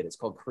as a kid. It's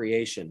called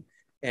Creation.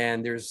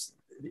 And there's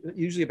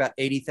usually about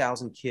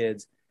 80,000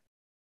 kids.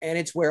 And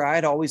it's where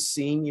I'd always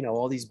seen,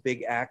 all these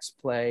big acts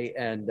play.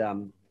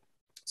 And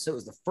so it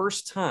was the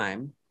first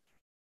time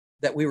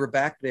that we were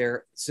back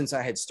there since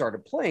I had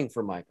started playing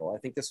for Michael. I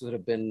think this would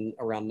have been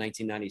around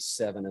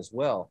 1997 as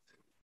well.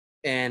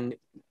 And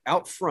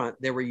out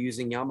front, they were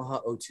using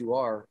Yamaha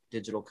O2R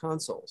digital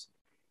consoles.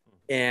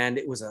 And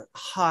it was a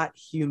hot,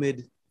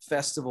 humid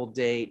festival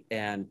date,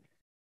 and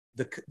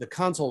the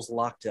consoles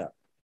locked up.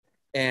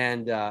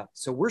 And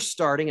so we're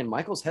starting, and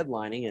Michael's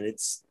headlining, and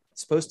it's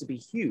supposed to be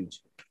huge.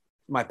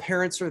 My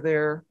parents are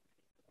there,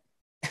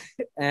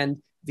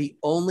 and the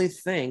only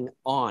thing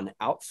on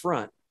out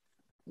front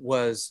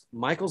was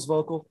Michael's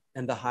vocal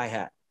and the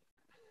hi-hat.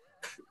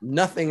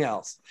 Nothing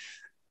else.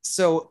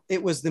 So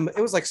it was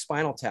like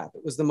Spinal Tap.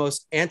 It was the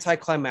most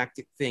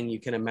anticlimactic thing you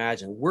can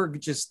imagine. We're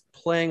just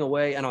playing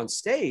away, and on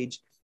stage,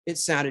 it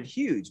sounded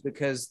huge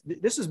because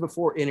this was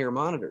before in-ear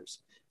monitors.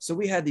 So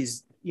we had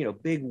these,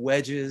 big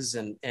wedges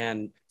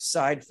and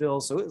side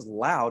fills. So it was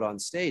loud on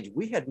stage.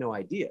 We had no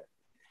idea.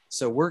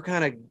 So we're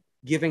kind of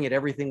giving it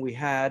everything we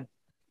had,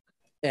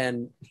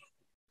 and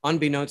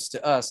unbeknownst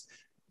to us,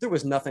 there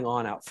was nothing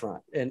on out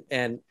front.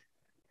 And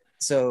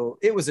so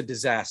it was a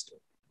disaster.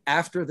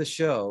 After the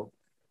show,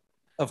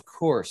 of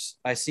course,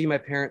 I see my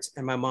parents,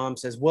 and my mom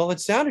says, "Well, it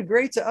sounded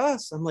great to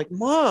us." I'm like,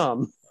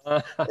 "Mom,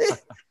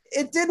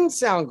 it didn't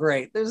sound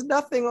great. There's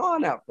nothing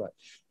on out front."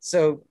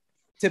 So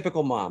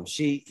typical mom,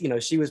 she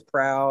was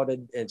proud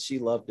and she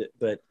loved it,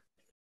 but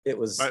it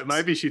was.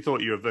 Maybe she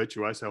thought you were a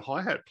virtuoso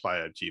hi-hat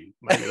player, Jim.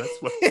 Maybe that's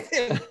what.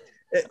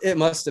 It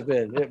must have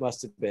been. It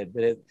must have been.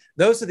 But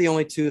those are the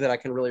only two that I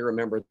can really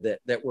remember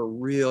that were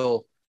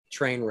real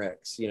train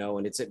wrecks,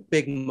 and it's at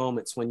big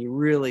moments when you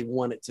really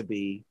want it to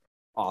be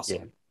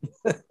awesome.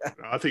 Yeah.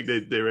 I think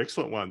they're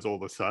excellent ones all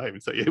the same.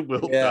 So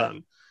well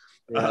done.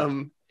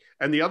 Yeah.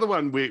 And the other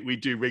one we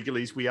do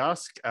regularly is we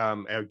ask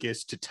our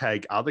guests to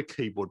tag other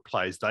keyboard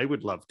players they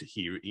would love to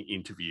hear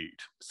interviewed.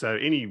 So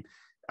any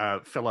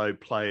fellow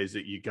players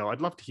that you go,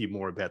 I'd love to hear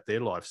more about their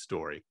life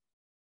story.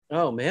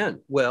 Oh, man.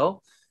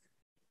 Well,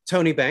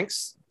 Tony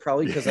Banks,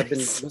 probably because I've been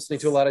listening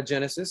to a lot of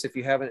Genesis, if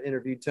you haven't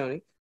interviewed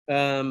Tony.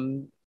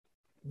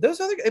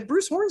 Those other,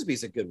 Bruce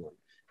Hornsby's a good one.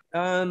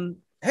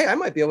 Hey, I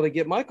might be able to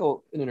get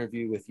Michael an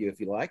interview with you if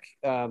you like.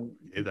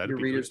 Your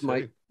readers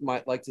might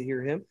like to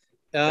hear him.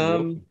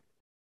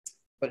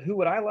 But who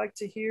would I like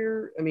to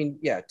hear? I mean,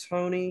 yeah,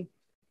 Tony,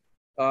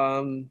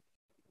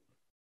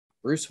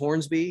 Bruce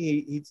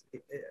Hornsby.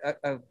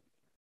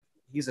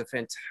 He's a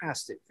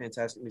fantastic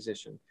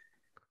musician.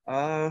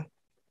 I'm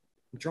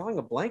drawing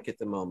a blank at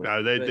the moment.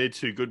 No, they're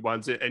two good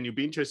ones, and you'll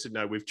be interested to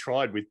know we've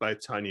tried with both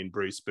Tony and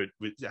Bruce, but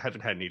we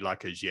haven't had any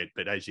luck as yet.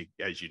 But as you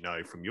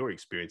know from your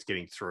experience,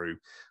 getting through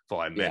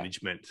via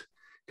management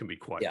can be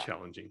quite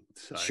challenging.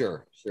 So.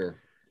 Sure.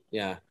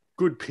 Yeah.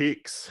 Good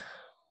picks.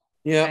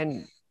 Yeah.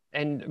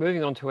 And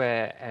moving on to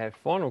our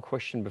final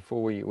question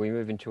before we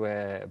move into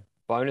our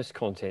bonus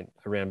content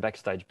around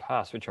Backstage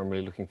Pass, which I'm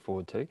really looking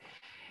forward to.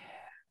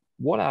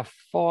 What are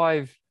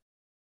 5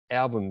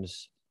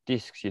 albums,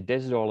 discs, your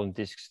Desert Island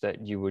discs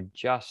that you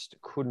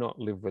could not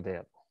live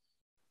without?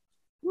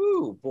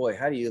 Woo, boy,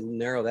 how do you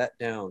narrow that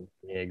down?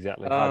 Yeah,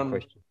 exactly. Hard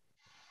question.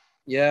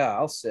 Yeah,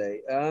 I'll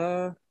say.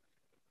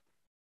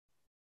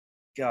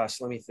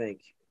 Gosh, let me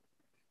think.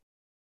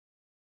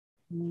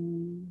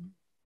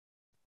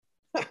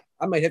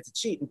 I might have to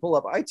cheat and pull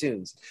up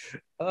iTunes.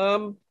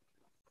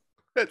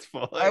 That's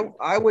fine.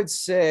 I would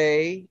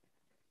say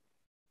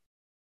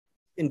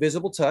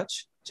Invisible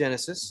Touch,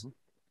 Genesis.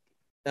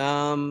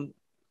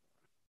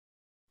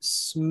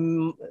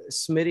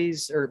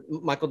 Smitty's or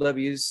Michael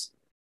W's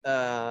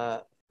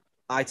Eye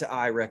to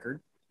Eye record,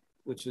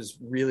 which was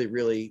really,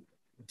 really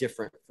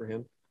different for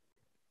him.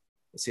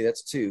 Let's see,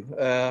 that's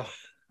 2.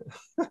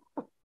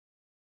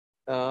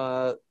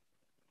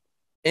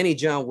 Any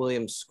John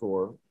Williams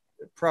score,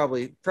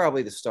 probably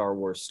the Star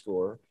Wars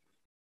score.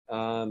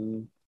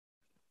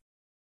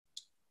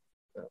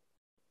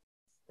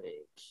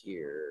 Think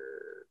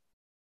here.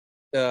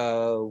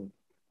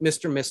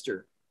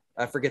 Mr.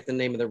 I forget the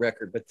name of the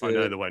record, but I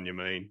know the one you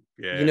mean.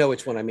 Yeah. You know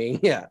which one I mean.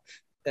 Yeah.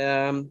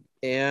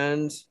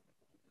 And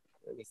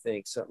let me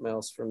think, something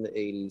else from the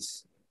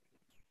 80s.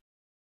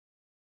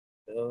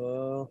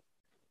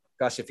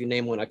 Gosh, if you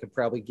name one, I could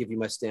probably give you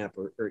my stamp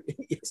or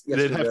yes,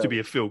 There'd have to be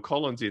a Phil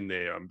Collins in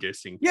there, I'm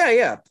guessing.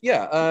 Yeah.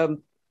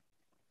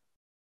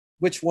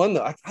 Which one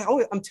though?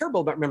 I'm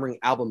terrible about remembering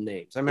album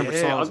names. I remember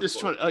songs. I'm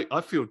just trying.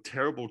 I feel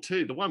terrible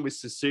too. The one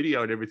with the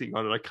studio and everything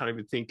on it, I can't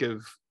even think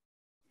of.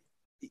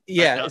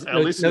 Yeah,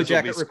 no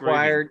jacket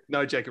required.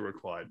 No jacket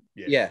required.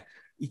 Yeah.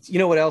 You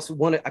know what else?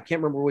 One, I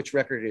can't remember which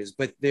record it is,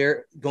 but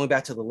they're going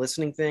back to the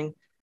listening thing.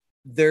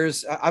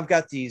 I've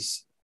got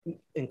these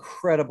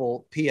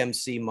incredible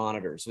PMC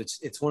monitors, which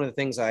it's one of the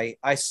things I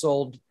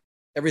sold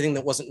everything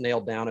that wasn't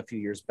nailed down a few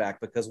years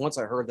back, because once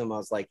I heard them, I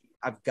was like,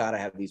 I've got to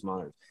have these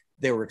monitors.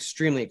 They were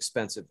extremely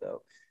expensive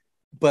though.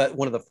 But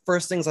one of the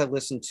first things I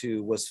listened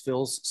to was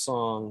Phil's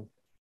song,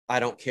 I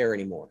Don't Care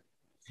Anymore.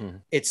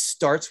 It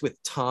starts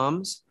with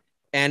toms.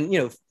 And,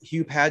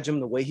 Hugh Padgham,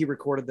 the way he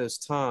recorded those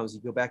toms, you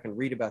go back and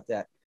read about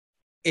that.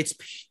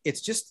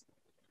 It's just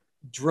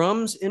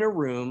drums in a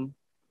room.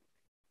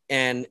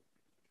 And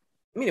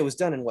it was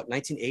done in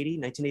 1980,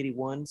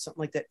 1981,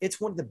 something like that. It's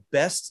one of the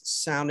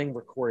best sounding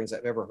recordings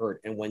I've ever heard.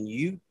 And when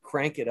you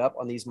crank it up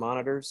on these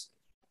monitors,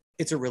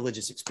 it's a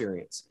religious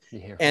experience.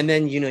 Yeah. And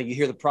then, you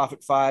hear the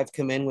Prophet 5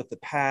 come in with the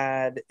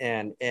pad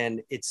and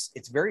it's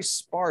very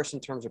sparse in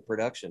terms of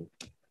production.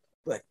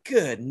 But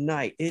good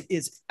night. It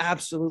is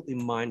absolutely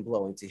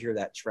mind-blowing to hear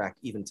that track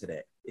even today.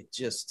 It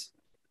just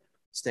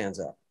stands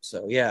up.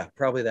 So yeah,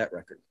 probably that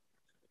record.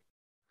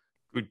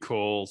 Good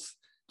calls.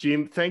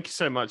 Jim, thank you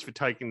so much for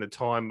taking the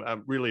time. I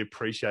really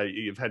appreciate it.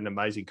 You've had an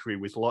amazing career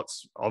with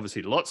lots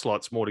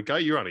more to go.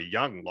 You're only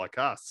young like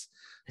us.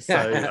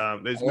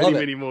 So there's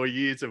many more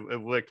years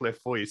of work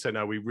left for you. So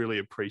no, we really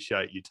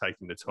appreciate you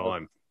taking the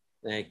time.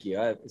 Thank you.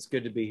 It's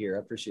good to be here. I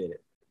appreciate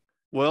it.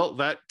 Well,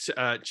 that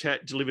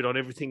chat delivered on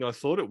everything I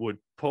thought it would,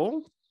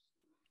 Paul.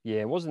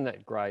 Yeah, wasn't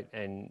that great?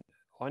 And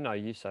I know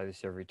you say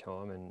this every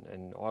time,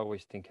 and I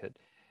always think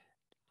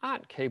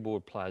aren't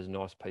keyboard players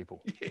nice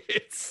people?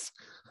 Yes.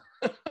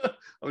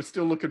 I'm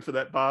still looking for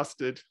that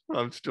bastard.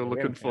 I'm still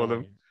looking for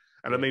them.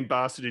 And I mean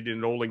bastard in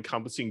an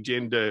all-encompassing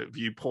gender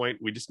viewpoint.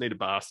 We just need a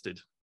bastard.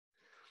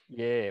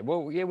 Yeah,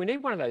 well, yeah, we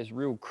need one of those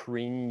real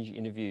cringe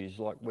interviews,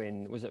 like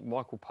when, was it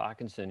Michael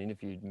Parkinson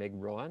interviewed Meg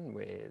Ryan,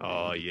 where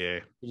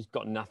he just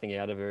got nothing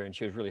out of her and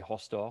she was really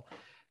hostile.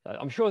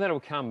 I'm sure that'll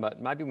come,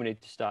 but maybe we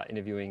need to start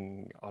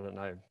interviewing, I don't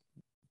know,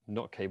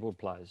 not keyboard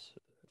players.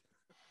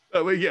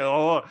 Now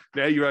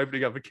you're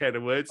opening up a can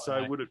of words.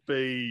 So would it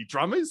be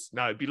drummers?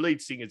 No, it'd be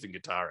lead singers and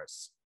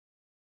guitarists.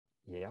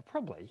 Yeah,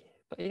 probably.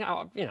 But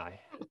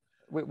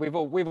we've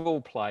all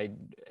played,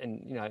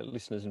 and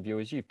listeners and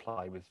viewers, you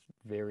play with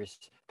various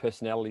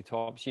personality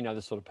types. You know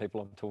the sort of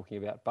people I'm talking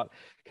about. But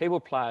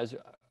keyboard players,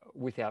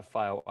 without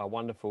fail, are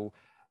wonderful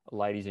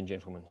ladies and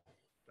gentlemen.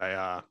 They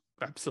are,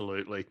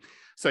 absolutely.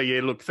 So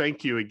yeah, look,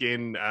 thank you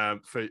again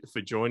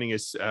for joining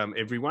us,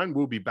 everyone.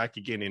 We'll be back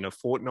again in a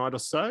fortnight or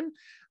so.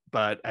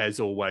 But as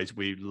always,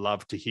 we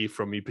love to hear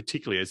from you,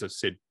 particularly as I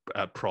said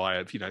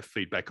prior,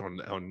 feedback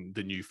on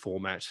the new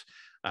format.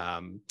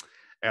 Our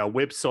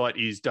website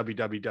is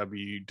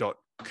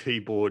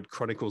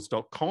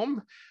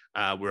www.keyboardchronicles.com.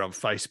 We're on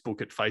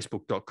Facebook at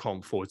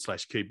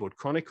facebook.com/Keyboard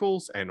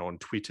Chronicles and on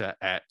Twitter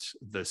at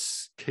the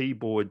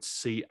Keyboard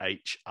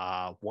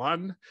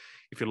CHR1.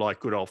 If you like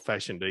good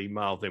old-fashioned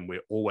email, then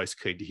we're always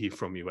keen to hear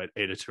from you at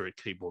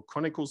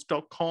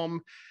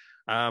editor@keyboardchronicles.com.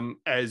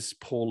 As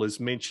Paul has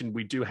mentioned,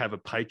 we do have a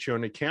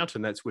Patreon account,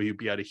 and that's where you'll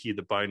be able to hear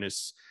the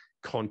bonus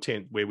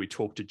content where we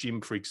talk to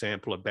Jim, for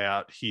example,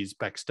 about his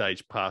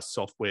Backstage Pass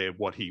software,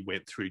 what he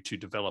went through to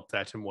develop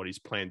that and what his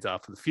plans are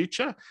for the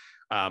future.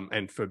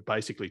 And for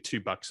basically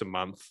 $2 a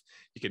month,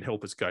 you can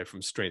help us go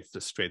from strength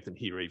to strength and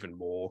hear even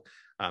more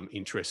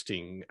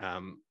interesting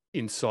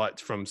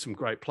insights from some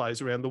great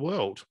players around the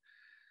world.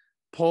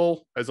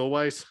 Paul, as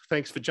always,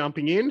 thanks for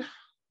jumping in.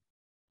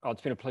 Oh,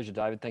 it's been a pleasure,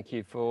 David. Thank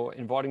you for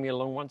inviting me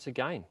along once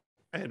again.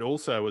 And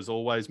also, as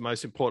always,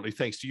 most importantly,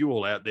 thanks to you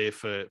all out there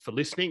for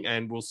listening,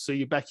 and we'll see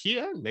you back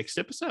here next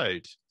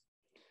episode.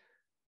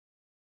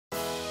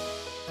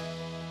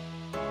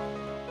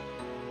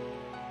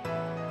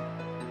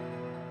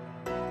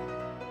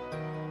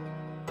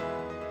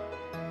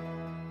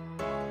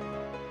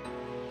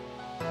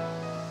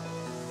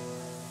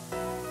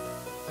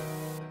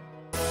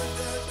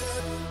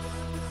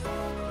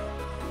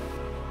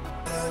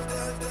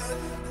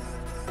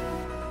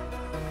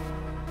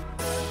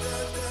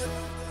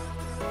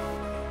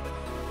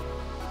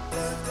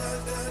 Da, da,